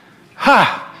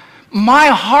 my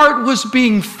heart was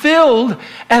being filled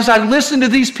as I listened to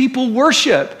these people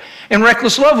worship. And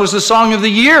Reckless Love was the song of the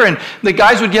year. And the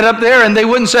guys would get up there and they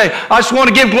wouldn't say, I just want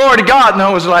to give glory to God.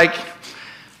 No, it was like,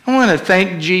 I want to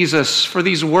thank Jesus for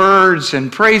these words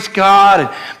and praise God. And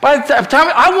by the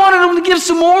time I wanted him to give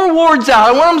some more awards out.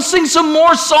 I wanted him to sing some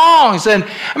more songs. And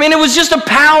I mean, it was just a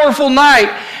powerful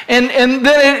night. And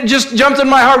then it just jumped in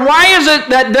my heart. Why is it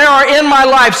that there are in my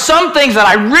life some things that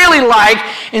I really like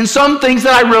and some things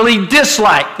that I really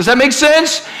dislike? Does that make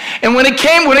sense? And when it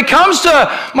comes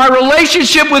to my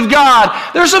relationship with God,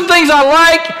 there's some things I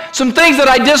like, some things that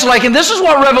I dislike. And this is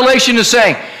what Revelation is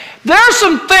saying. There are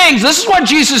some things, this is what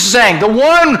Jesus is saying. The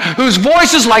one whose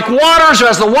voice is like waters, who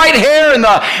has the white hair and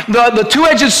the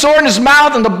two-edged sword in his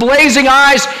mouth and the blazing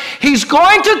eyes, he's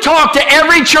going to talk to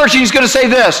every church and he's going to say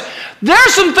this. There are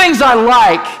some things I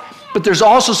like, but there's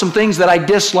also some things that I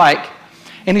dislike.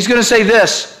 And he's going to say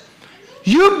this.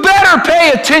 You better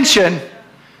pay attention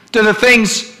to the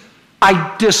things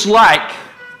I dislike.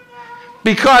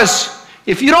 Because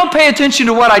if you don't pay attention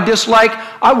to what I dislike,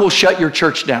 I will shut your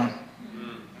church down.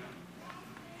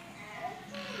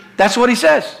 That's what he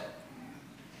says.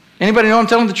 Anybody know I'm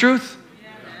telling the truth?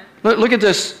 Yeah. Look at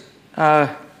this.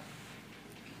 I'm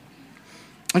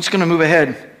just going to move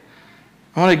ahead.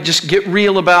 I want to just get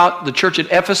real about the church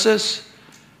at Ephesus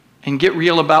and get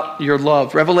real about your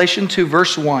love. Revelation 2,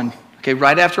 verse 1. Okay,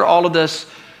 right after all of this,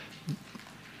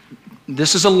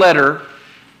 this is a letter.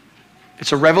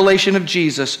 It's a revelation of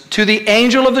Jesus. To the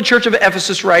angel of the church of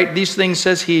Ephesus write, these things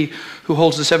says he who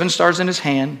holds the 7 stars in his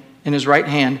hand, in his right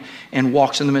hand, and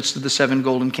walks in the midst of the 7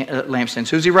 golden lampstands.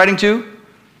 Who's he writing to?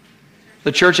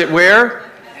 The church at where?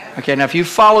 Okay, now if you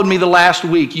followed me the last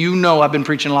week, you know I've been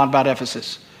preaching a lot about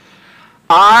Ephesus.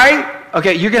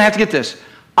 Okay, you're going to have to get this.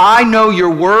 I know your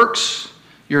works,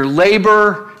 your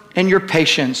labor, and your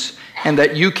patience, and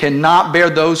that you cannot bear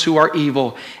those who are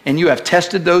evil. And you have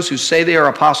tested those who say they are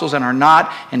apostles and are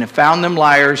not, and have found them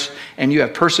liars. And you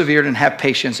have persevered and have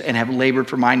patience and have labored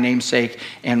for my name's sake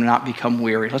and not become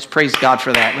weary. Let's praise God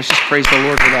for that. Let's just praise the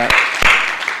Lord for that.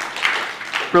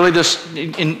 Really,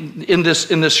 in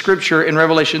this scripture in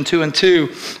Revelation 2 and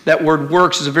 2, that word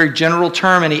works is a very general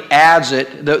term, and he adds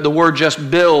it. The word just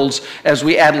builds as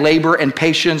we add labor and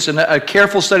patience. And a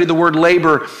careful study of the word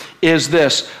labor is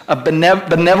this: a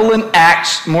benevolent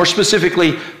acts, more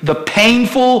specifically, the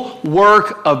painful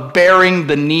work of bearing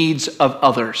the needs of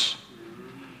others.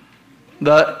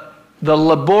 The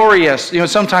laborious,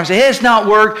 sometimes say, hey, it's not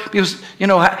work. Because,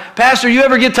 Pastor, you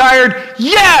ever get tired?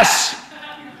 Yes!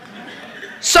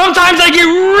 Sometimes I get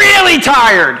really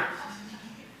tired.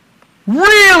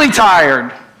 Really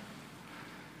tired.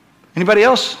 Anybody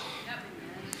else?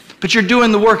 But you're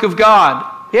doing the work of God.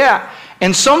 Yeah.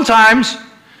 And sometimes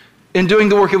in doing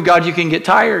the work of God, you can get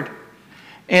tired.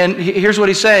 And here's what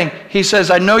he's saying. He says,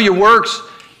 I know your works.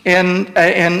 And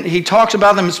he talks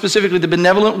about them, specifically the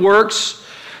benevolent works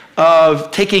of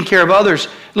taking care of others.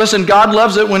 Listen, God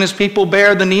loves it when his people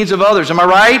bear the needs of others. Am I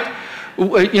right?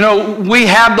 We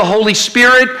have the Holy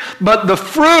Spirit, but the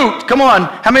fruit, come on,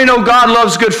 how many know God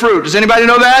loves good fruit? Does anybody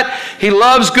know that? He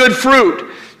loves good fruit,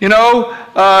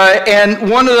 and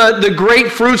one of the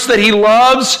great fruits that he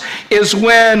loves is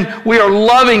when we are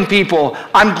loving people.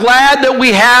 I'm glad that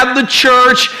we have the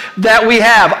church that we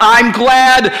have. I'm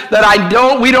glad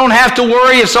that we don't have to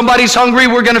worry. If somebody's hungry,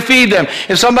 we're going to feed them.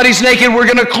 If somebody's naked, we're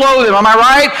going to clothe them. Am I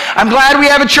right? I'm glad we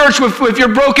have a church. If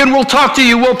you're broken, we'll talk to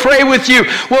you. We'll pray with you.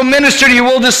 We'll minister to you.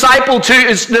 We'll disciple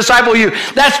you.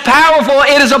 That's powerful.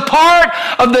 It is a part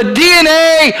of the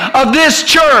DNA of this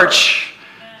church.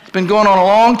 It's been going on a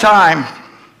long time.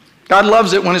 God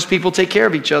loves it when his people take care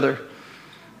of each other.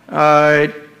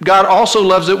 God also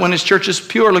loves it when his church is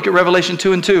pure. Look at Revelation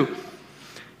 2 and 2.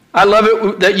 I love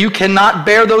it that you cannot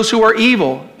bear those who are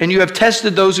evil, and you have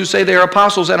tested those who say they are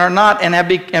apostles and are not, and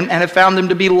have found them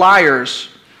to be liars.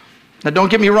 Now don't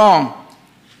get me wrong.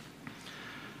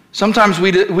 Sometimes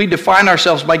we define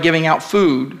ourselves by giving out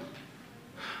food,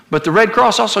 but the Red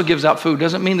Cross also gives out food.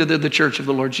 Doesn't mean that they're the church of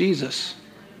the Lord Jesus.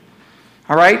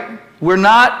 All right? We're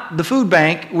not the food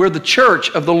bank. We're the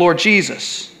church of the Lord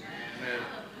Jesus.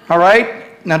 All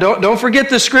right? Now, don't forget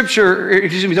the scripture.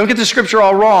 Excuse me. Don't get the scripture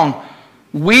all wrong.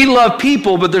 We love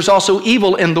people, but there's also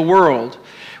evil in the world.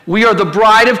 We are the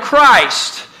bride of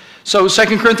Christ. So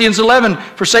 2 Corinthians 11,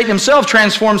 for Satan himself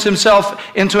transforms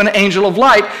himself into an angel of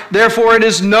light. Therefore, it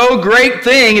is no great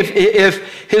thing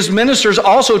if his ministers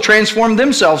also transform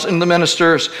themselves into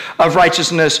ministers of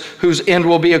righteousness, whose end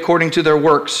will be according to their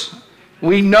works.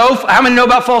 We know, how many know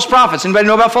about false prophets? Anybody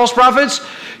know about false prophets?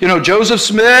 Joseph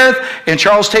Smith and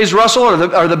Charles Taze Russell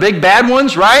are the big bad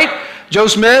ones, right?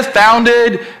 Joseph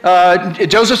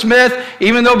Smith,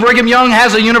 even though Brigham Young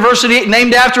has a university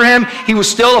named after him, he was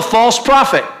still a false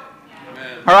prophet.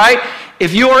 Amen. All right?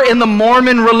 If you are in the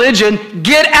Mormon religion,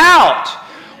 get out.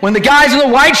 When the guys in the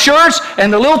white shirts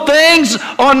and the little things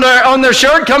on their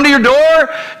shirt come to your door,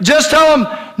 just tell them,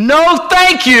 no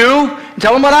thank you.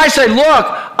 Tell them what I say. Look,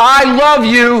 I love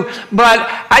you, but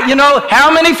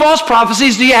how many false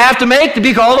prophecies do you have to make to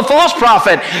be called a false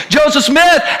prophet? Joseph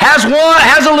Smith has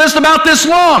a list about this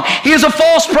long. He is a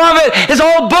false prophet. His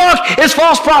whole book is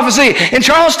false prophecy. And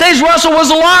Charles Taze Russell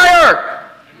was a liar.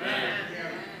 Amen.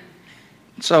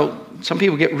 So some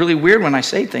people get really weird when I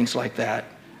say things like that.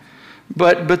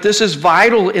 But this is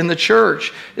vital in the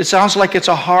church. It sounds like it's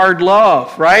a hard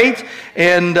love, right?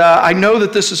 And I know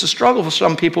that this is a struggle for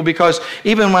some people, because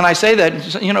even when I say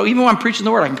that, even when I'm preaching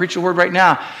the word, I can preach the word right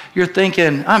now, you're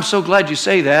thinking, I'm so glad you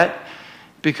say that,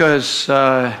 because,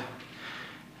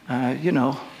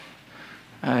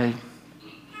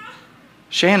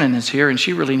 Shannon is here, and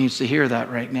she really needs to hear that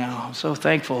right now. I'm so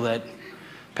thankful that,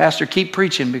 Pastor, keep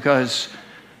preaching, because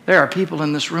there are people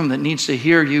in this room that needs to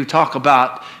hear you talk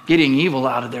about getting evil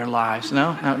out of their lives.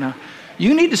 No.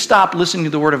 You need to stop listening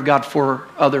to the Word of God for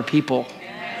other people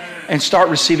and start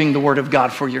receiving the Word of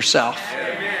God for yourself.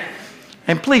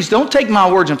 And please don't take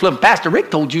my words and flip them. Pastor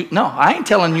Rick told you. No, I ain't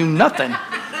telling you nothing.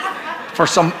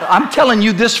 I'm telling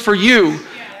you this for you.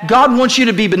 God wants you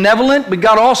to be benevolent, but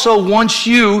God also wants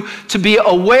you to be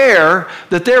aware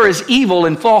that there is evil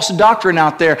and false doctrine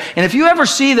out there. And if you ever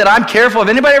see that I'm careful, if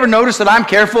anybody ever noticed that I'm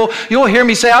careful, you'll hear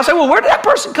me say, I'll say, well, where did that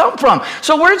person come from?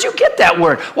 So where did you get that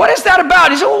word? What is that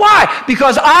about? He said, well, why?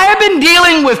 Because I have been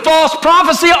dealing with false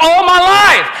prophecy all my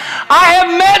life. I have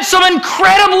met some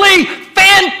incredibly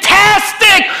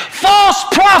fantastic false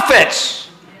prophets.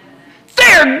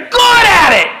 They're good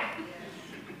at it.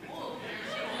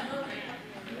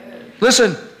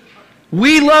 Listen,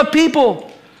 we love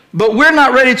people, but we're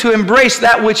not ready to embrace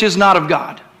that which is not of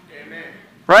God. Amen.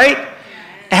 Right?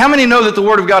 How many know that the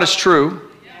Word of God is true?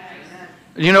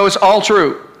 Yes. It's all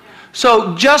true.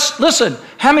 So just listen,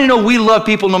 how many know we love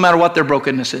people no matter what their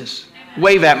brokenness is?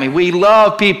 Wave at me. We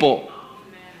love people.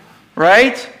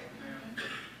 Right?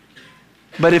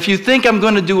 But if you think I'm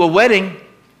going to do a wedding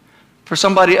for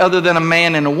somebody other than a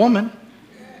man and a woman,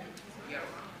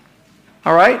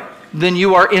 all right? Then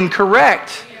you are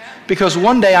incorrect, because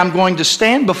one day I'm going to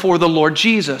stand before the Lord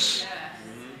Jesus.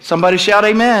 Somebody shout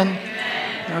amen.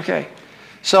 Amen. Okay.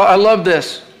 So I love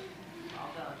this.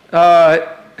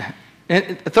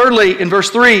 Thirdly, in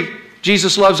verse 3,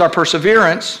 Jesus loves our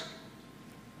perseverance.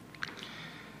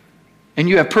 And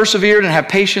you have persevered and have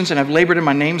patience and have labored in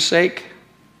my name's sake.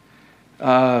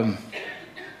 We're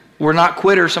not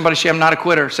quitters. Somebody say, I'm not a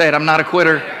quitter. Say it, I'm not a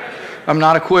quitter. I'm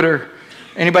not a quitter.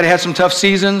 Anybody had some tough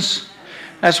seasons?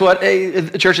 That's what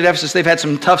the church at Ephesus, they've had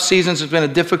some tough seasons. It's been a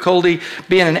difficulty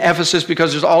being in Ephesus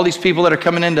because there's all these people that are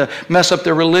coming in to mess up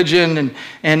their religion,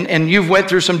 and you've went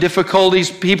through some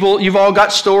difficulties. People, you've all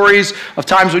got stories of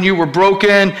times when you were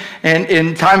broken and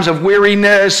in times of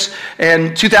weariness.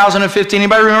 And 2015,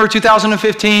 anybody remember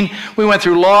 2015? We went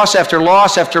through loss after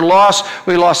loss after loss.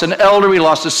 We lost an elder, we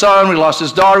lost a son, we lost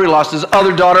his daughter, we lost his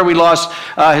other daughter, we lost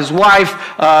his wife.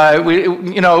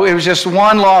 It was just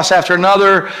one loss after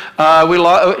another.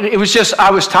 It was just, I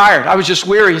was tired. I was just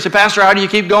weary. He said, Pastor, how do you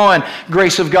keep going?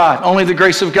 Grace of God. Only the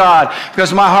grace of God.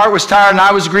 Because my heart was tired and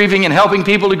I was grieving and helping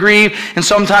people to grieve, and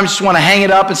sometimes just want to hang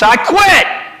it up and say, I quit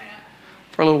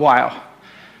for a little while.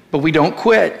 But we don't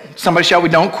quit. Somebody shout, we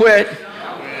don't quit.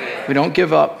 We don't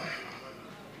give up.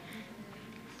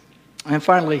 And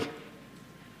finally,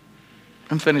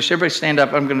 I'm finished. Everybody stand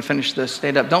up. I'm going to finish this.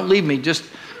 Stand up. Don't leave me just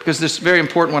because this is very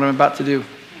important what I'm about to do.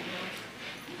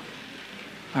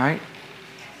 All right?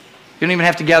 You don't even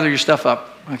have to gather your stuff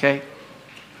up, okay?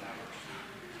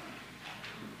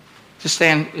 Just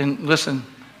stand and listen.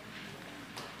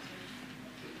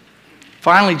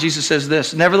 Finally, Jesus says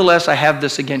this, nevertheless, I have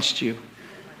this against you,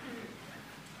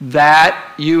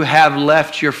 that you have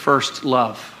left your first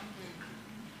love.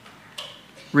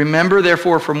 Remember,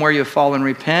 therefore, from where you have fallen,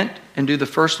 repent and do the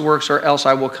first works, or else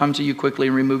I will come to you quickly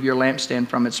and remove your lampstand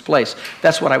from its place.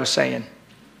 That's what I was saying,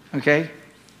 okay?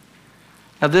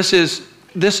 Now, this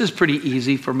is pretty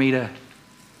easy for me to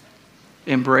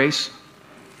embrace.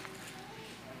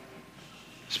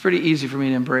 It's pretty easy for me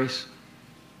to embrace.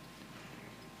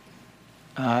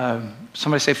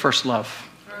 Somebody say first love.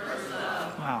 First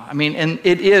love. Wow. I mean, and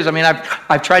it is. I mean,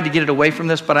 I've tried to get it away from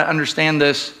this, but I understand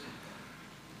this,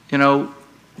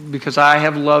 because I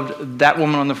have loved that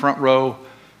woman on the front row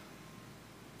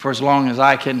for as long as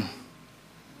I can.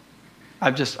 I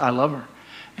love her.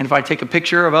 And if I take a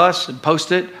picture of us and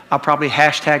post it, I'll probably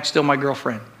hashtag still my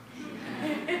girlfriend.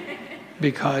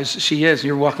 Because she is.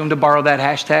 You're welcome to borrow that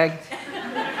hashtag.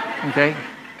 Okay?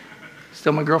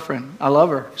 Still my girlfriend. I love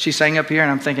her. She sang up here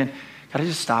and I'm thinking, gotta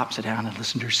just stop, sit down and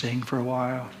listen to her sing for a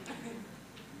while.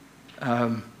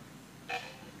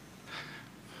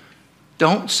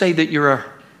 Don't say that you're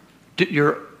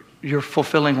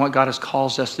fulfilling what God has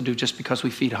called us to do just because we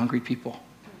feed hungry people,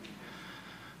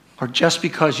 or just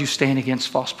because you stand against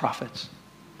false prophets.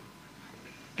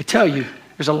 I tell you,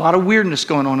 there's a lot of weirdness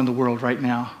going on in the world right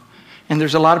now. And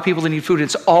there's a lot of people that need food.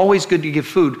 It's always good to give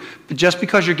food. But just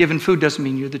because you're giving food doesn't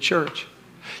mean you're the church.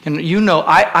 And you know,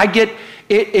 I get,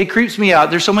 it creeps me out.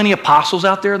 There's so many apostles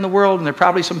out there in the world, and there are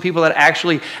probably some people that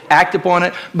actually act upon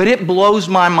it. But it blows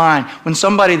my mind when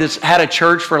somebody that's had a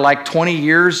church for like 20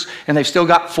 years and they've still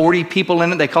got 40 people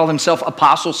in it, they call themselves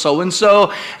apostle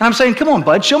so-and-so. And I'm saying, come on,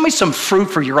 bud, show me some fruit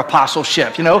for your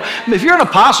apostleship. You know, if you're an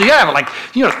apostle, you have like,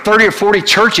 30 or 40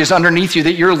 churches underneath you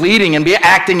that you're leading and be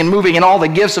acting and moving in all the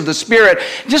gifts of the Spirit.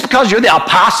 Just because you're the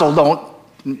apostle,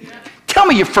 don't tell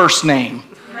me your first name.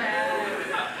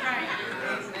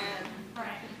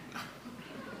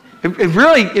 It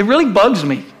really bugs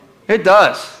me. It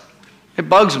does. It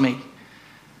bugs me.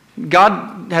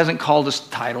 God hasn't called us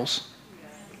titles.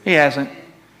 He hasn't.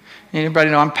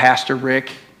 Anybody know I'm Pastor Rick?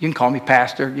 You can call me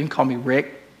Pastor. You can call me Rick.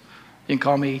 You can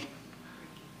call me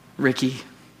Ricky.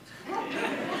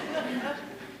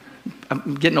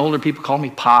 I'm getting older. People call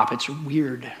me Pop. It's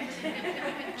weird.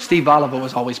 Steve Oliver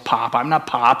was always Pop. I'm not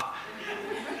Pop.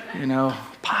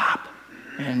 Pop.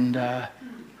 And...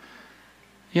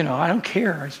 I don't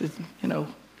care.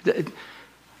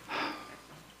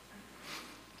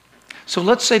 So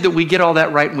let's say that we get all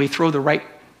that right and we throw the right,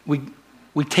 we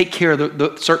take care of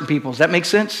the certain people. Does that make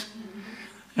sense?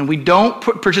 And we don't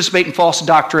participate in false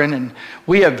doctrine, and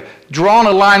we have drawn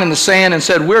a line in the sand and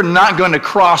said we're not going to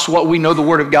cross what we know the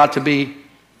Word of God to be.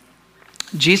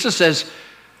 Jesus says,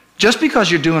 just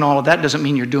because you're doing all of that doesn't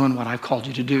mean you're doing what I've called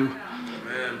you to do.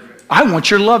 Amen. I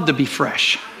want your love to be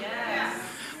fresh.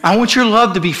 I want your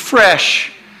love to be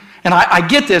fresh. And I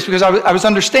get this because I was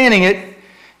understanding it.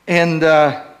 And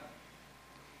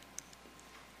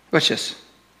what's this?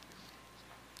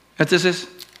 What this is?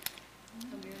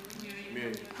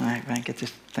 All right, I get this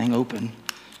thing open.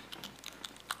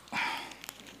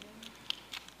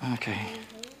 Okay.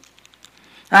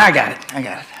 I got it.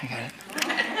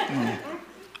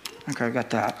 Okay, I got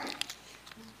that.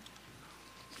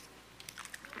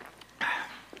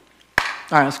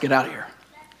 All right, let's get out of here.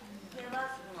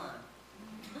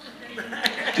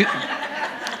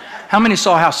 How many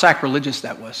saw how sacrilegious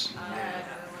that was?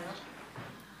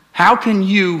 How can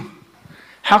you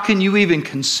even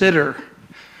consider,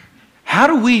 how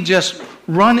do we just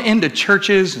run into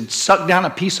churches and suck down a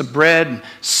piece of bread and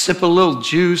sip a little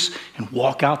juice and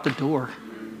walk out the door?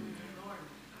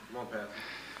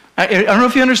 I don't know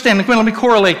if you understand. Let me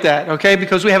correlate that, okay?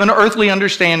 Because we have an earthly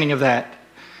understanding of that,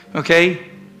 okay?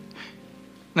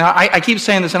 Now, I keep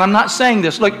saying this, and I'm not saying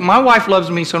this. Look, my wife loves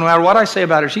me, so no matter what I say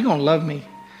about her, she's going to love me.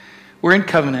 We're in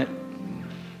covenant,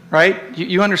 right?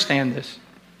 You understand this.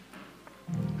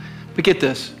 But get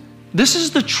this. This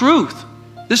is the truth.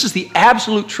 This is the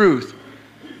absolute truth.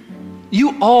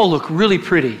 You all look really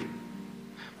pretty,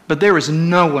 but there is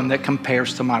no one that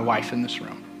compares to my wife in this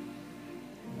room.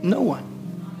 No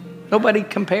one. Nobody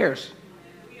compares.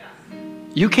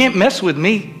 You can't mess with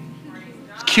me.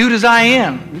 As cute as I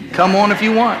am, come on if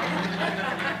you want.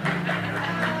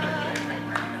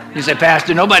 You say,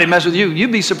 Pastor, nobody mess with you.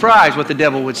 You'd be surprised what the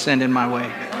devil would send in my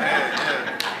way.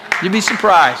 You'd be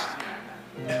surprised.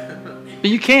 But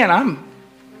you can't. I'm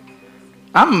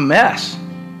a mess.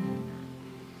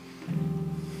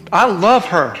 I love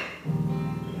her.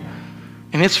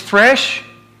 And it's fresh.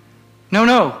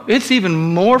 No, it's even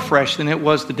more fresh than it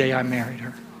was the day I married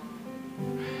her.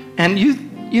 And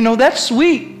you know, that's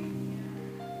sweet.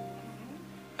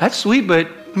 That's sweet, but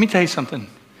let me tell you something.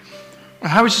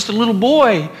 When I was just a little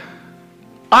boy,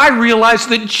 I realized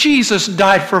that Jesus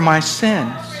died for my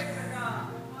sins.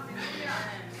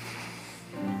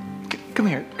 Come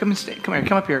here, come and stay. Come here,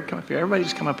 come up here. Everybody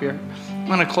just come up here. I'm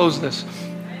going to close this.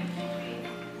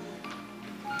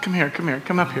 Come here, come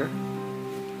up here.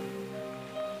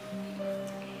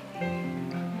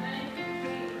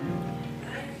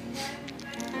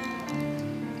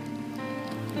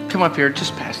 Come up here,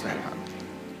 just pass that out.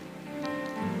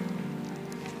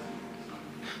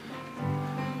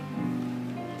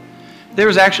 There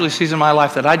was actually a season in my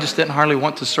life that I just didn't hardly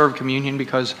want to serve communion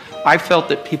because I felt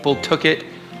that people took it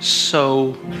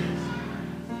so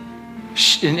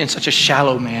in such a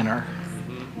shallow manner.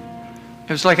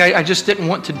 It was like I just didn't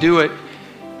want to do it.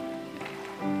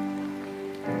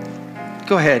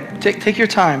 Go ahead, take your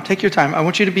time. Take your time. I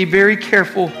want you to be very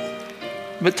careful,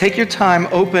 but take your time,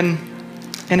 open,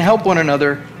 and help one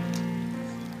another.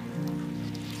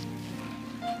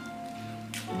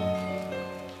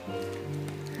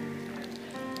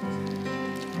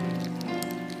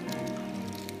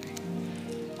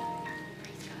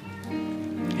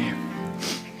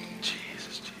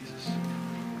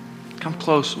 Come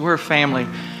close. We're a family.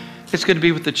 It's good to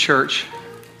be with the church.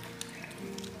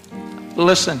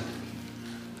 Listen,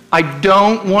 I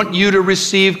don't want you to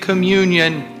receive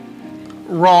communion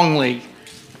wrongly.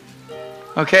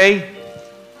 Okay?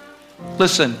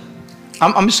 Listen,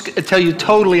 I'm just going to tell you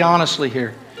totally honestly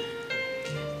here.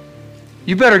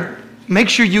 You better make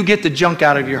sure you get the junk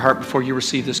out of your heart before you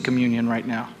receive this communion right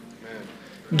now.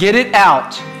 Get it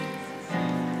out.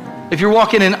 If you're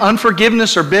walking in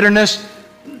unforgiveness or bitterness,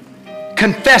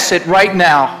 confess it right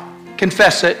now.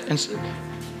 Confess it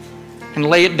and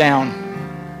lay it down.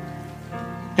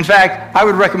 In fact, I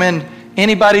would recommend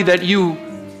anybody that you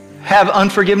have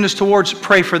unforgiveness towards,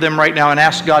 pray for them right now and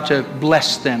ask God to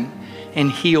bless them and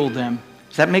heal them.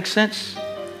 Does that make sense?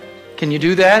 Can you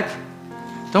do that?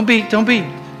 Don't be.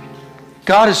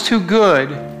 God is too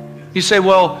good. You say,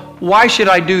 well, why should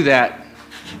I do that?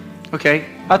 Okay,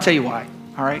 I'll tell you why.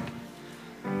 All right?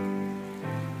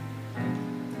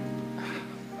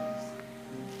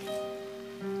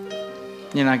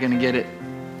 You're not going to get it.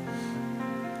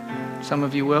 Some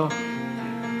of you will.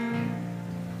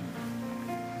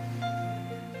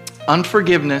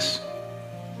 Unforgiveness,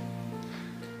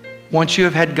 once you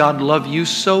have had God love you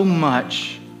so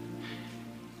much,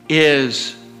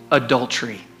 is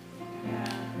adultery.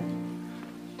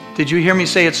 Did you hear me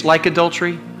say it's like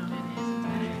adultery?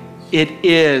 It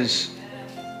is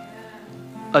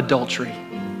adultery.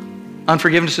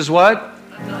 Unforgiveness is what?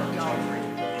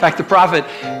 In fact, the prophet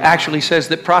actually says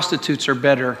that prostitutes are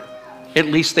better. At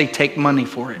least they take money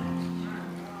for it.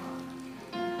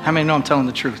 How many know I'm telling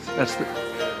the truth? That's the...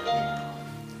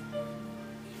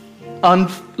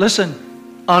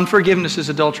 Listen, unforgiveness is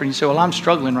adultery. You say, well, I'm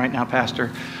struggling right now,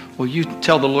 Pastor. Well, you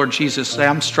tell the Lord Jesus, say,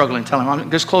 I'm struggling. Tell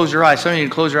him, just close your eyes. Some of you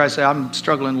close your eyes, say, I'm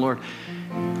struggling, Lord.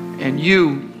 And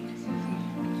you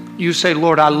say,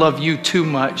 Lord, I love you too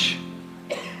much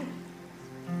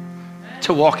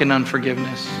to walk in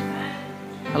unforgiveness.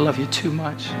 I love you too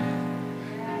much.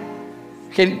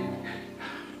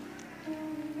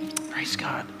 Praise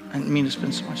God. I didn't mean to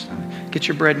spend so much time. Get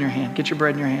your bread in your hand. Get your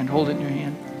bread in your hand. Hold it in your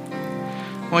hand.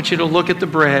 I want you to look at the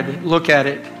bread. Look at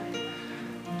it.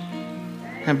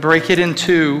 And break it in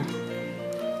two.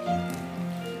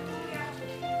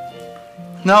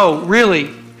 No,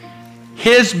 really.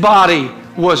 His body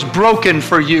was broken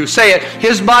for you. Say it.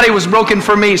 His body was broken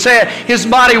for me. Say it. His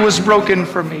body was broken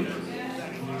for me.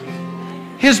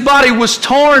 His body was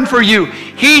torn for you.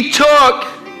 He took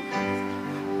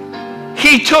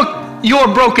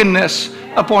your brokenness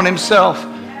upon himself.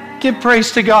 Give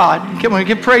praise to God. Come on,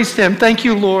 give praise to him. Thank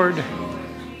you, Lord.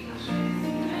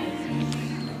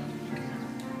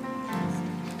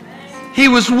 He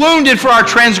was wounded for our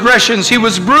transgressions. He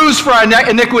was bruised for our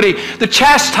iniquity. The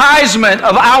chastisement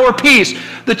of our peace,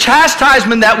 the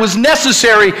chastisement that was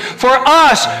necessary for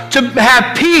us to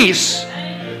have peace,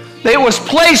 it was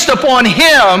placed upon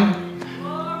him,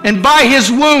 and by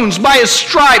his wounds, by his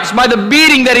stripes, by the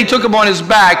beating that he took upon his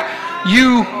back,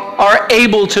 you are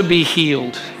able to be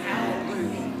healed.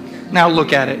 Now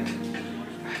look at it.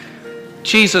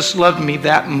 Jesus loved me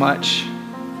that much.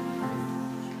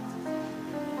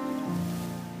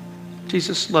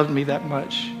 Jesus loved me that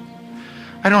much.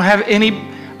 I don't have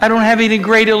any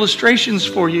great illustrations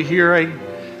for you here.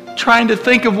 I'm trying to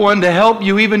think of one to help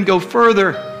you even go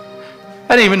further.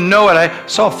 I didn't even know it. I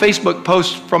saw a Facebook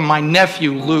post from my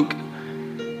nephew, Luke.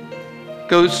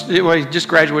 He just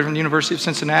graduated from the University of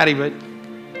Cincinnati, but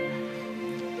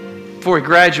before he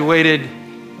graduated,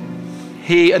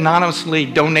 he anonymously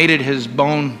donated his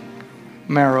bone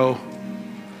marrow.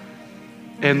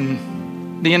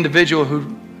 And the individual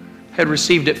who had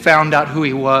received it found out who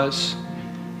he was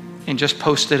and just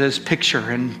posted his picture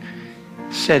and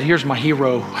said, here's my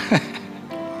hero.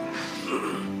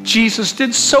 Jesus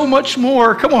did so much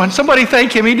more. Come on, somebody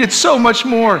thank him. He did so much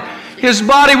more. His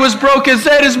body was broken.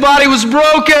 Said his body was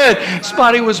broken. His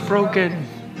body was broken.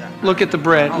 Look at the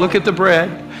bread. Look at the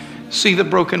bread. See the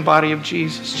broken body of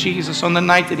Jesus. Jesus, on the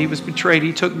night that he was betrayed,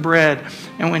 he took bread,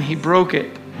 and when he broke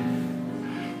it,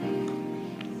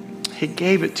 he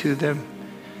gave it to them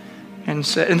and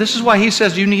said, and this is why he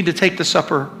says you need to take the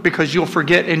supper, because you'll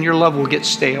forget and your love will get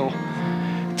stale.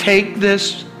 Take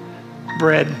this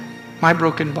bread, my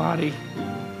broken body,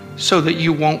 so that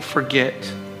you won't forget.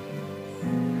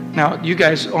 Now, you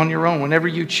guys on your own, whenever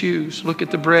you choose, look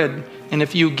at the bread, and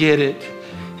if you get it,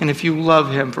 and if you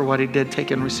love him for what he did, take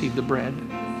and receive the bread.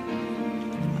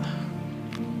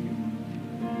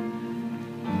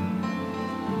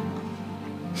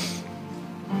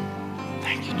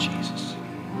 Thank you, Jesus.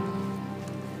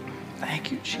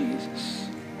 Thank you, Jesus.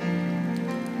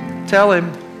 Tell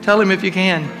him if you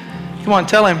can. Come on,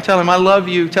 tell him, I love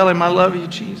you. Tell him, I love you,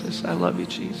 Jesus. I love you,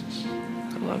 Jesus.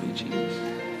 I love you,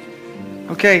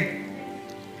 Jesus. Okay.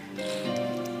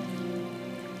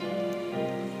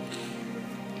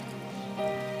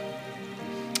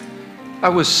 I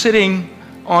was sitting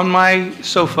on my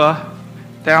sofa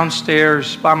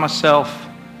downstairs by myself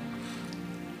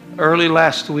early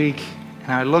last week,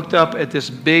 and I looked up at this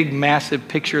big, massive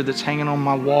picture that's hanging on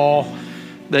my wall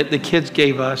that the kids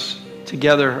gave us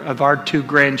together of our 2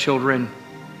 grandchildren.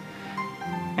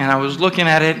 And I was looking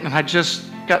at it, and I just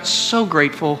got so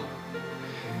grateful.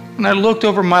 And I looked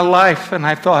over my life, and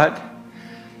I thought,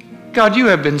 God, you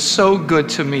have been so good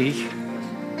to me.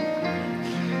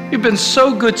 You've been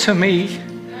so good to me.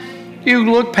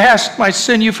 You looked past my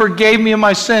sin. You forgave me of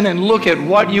my sin, and look at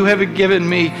what you have given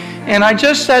me. And I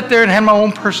just sat there and had my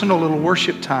own personal little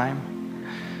worship time.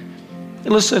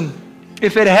 Listen,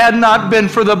 if it had not been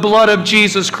for the blood of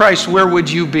Jesus Christ, where would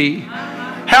you be?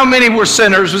 How many were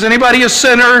sinners? Was anybody a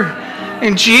sinner?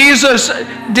 And Jesus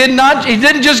he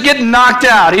didn't just get knocked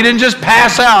out. He didn't just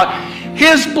pass out.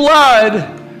 His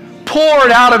blood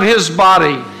poured out of his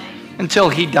body until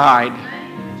he died.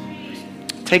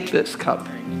 Take this cup.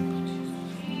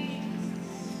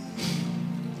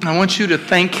 I want you to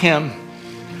thank him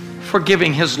for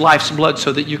giving his life's blood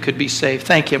so that you could be saved.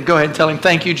 Thank him. Go ahead and tell him,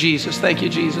 thank you, Jesus. Thank you,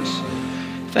 Jesus.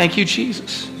 Thank you,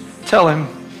 Jesus. Tell him,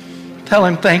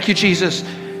 thank you, Jesus.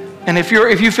 And if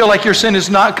you feel like your sin is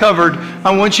not covered,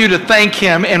 I want you to thank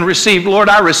him and receive, Lord,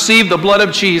 I receive the blood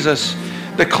of Jesus,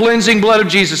 the cleansing blood of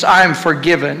Jesus. I am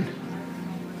forgiven.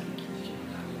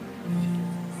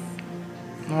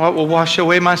 What will wash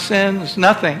away my sins?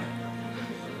 Nothing.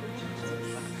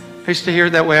 I used to hear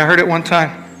it that way. I heard it one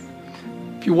time.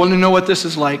 If you want to know what this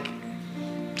is like,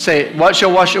 say it. What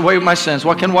shall wash away my sins?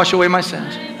 What can wash away my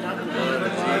sins?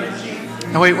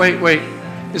 No, wait.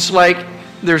 It's like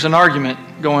there's an argument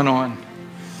going on.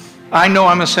 I know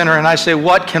I'm a sinner, and I say,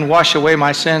 what can wash away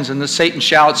my sins? And the Satan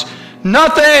shouts,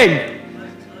 nothing!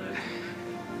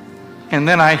 And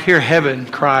then I hear heaven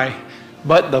cry,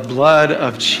 but the blood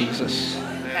of Jesus.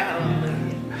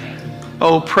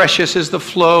 Oh, precious is the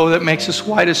flow that makes us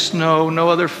white as snow. No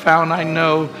other fount I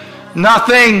know.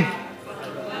 Nothing.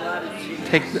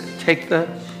 Take the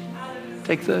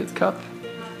cup.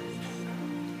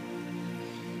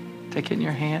 Take it in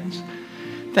your hands.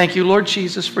 Thank you, Lord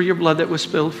Jesus, for your blood that was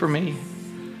spilled for me.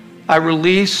 I'm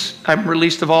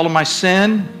released of all of my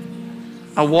sin.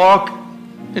 I walk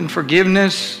in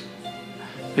forgiveness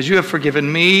as you have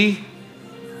forgiven me.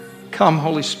 Come,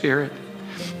 Holy Spirit.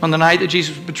 On the night that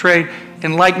Jesus was betrayed,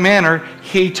 in like manner,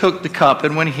 he took the cup,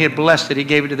 and when he had blessed it, he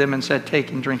gave it to them and said, take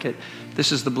and drink it.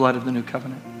 This is the blood of the new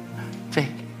covenant.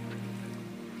 Take.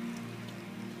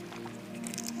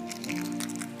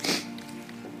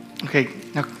 Okay,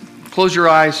 now close your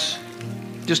eyes.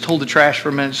 Just hold the trash for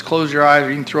a minute. Just close your eyes, or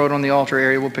you can throw it on the altar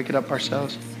area. We'll pick it up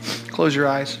ourselves. Close your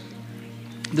eyes.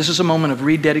 This is a moment of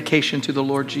rededication to the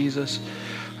Lord Jesus.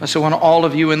 So I want all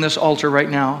of you in this altar right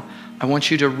now, I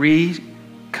want you to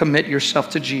recommit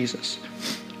yourself to Jesus.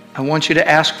 I want you to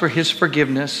ask for his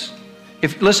forgiveness.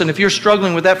 If you're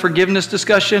struggling with that forgiveness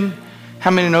discussion,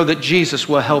 how many know that Jesus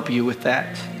will help you with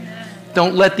that?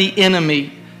 Don't let the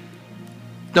enemy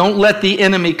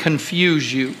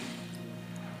confuse you.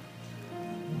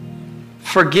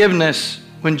 Forgiveness,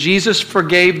 when Jesus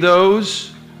forgave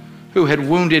those who had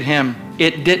wounded him,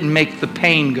 it didn't make the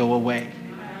pain go away.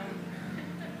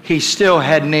 He still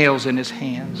had nails in his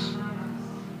hands.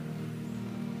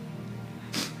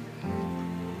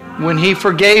 When he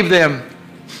forgave them,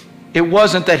 it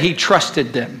wasn't that he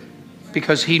trusted them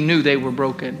because he knew they were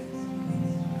broken.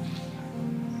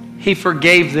 He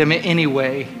forgave them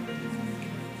anyway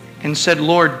and said,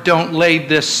 Lord, don't lay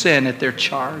this sin at their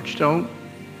charge. Don't.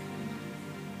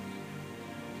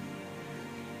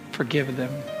 Forgive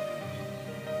them.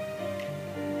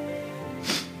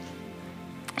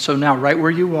 So now, right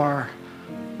where you are,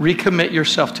 recommit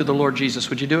yourself to the Lord Jesus.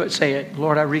 Would you do it? Say it.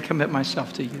 Lord, I recommit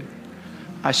myself to you.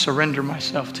 I surrender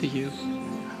myself to you.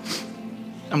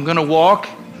 I'm going to walk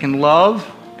in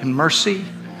love and mercy.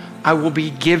 I will be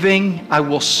giving. I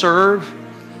will serve.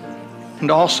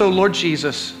 And also, Lord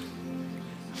Jesus,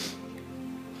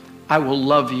 I will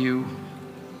love you.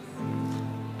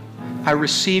 I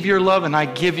receive your love and I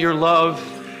give your love.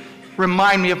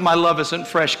 Remind me if my love isn't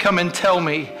fresh. Come and tell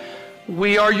me.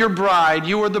 We are your bride.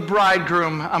 You are the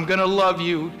bridegroom. I'm going to love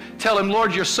you. Tell him,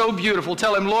 Lord, you're so beautiful.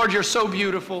 Tell him, Lord, you're so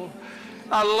beautiful.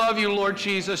 I love you, Lord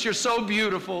Jesus. You're so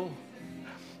beautiful.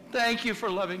 Thank you for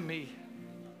loving me.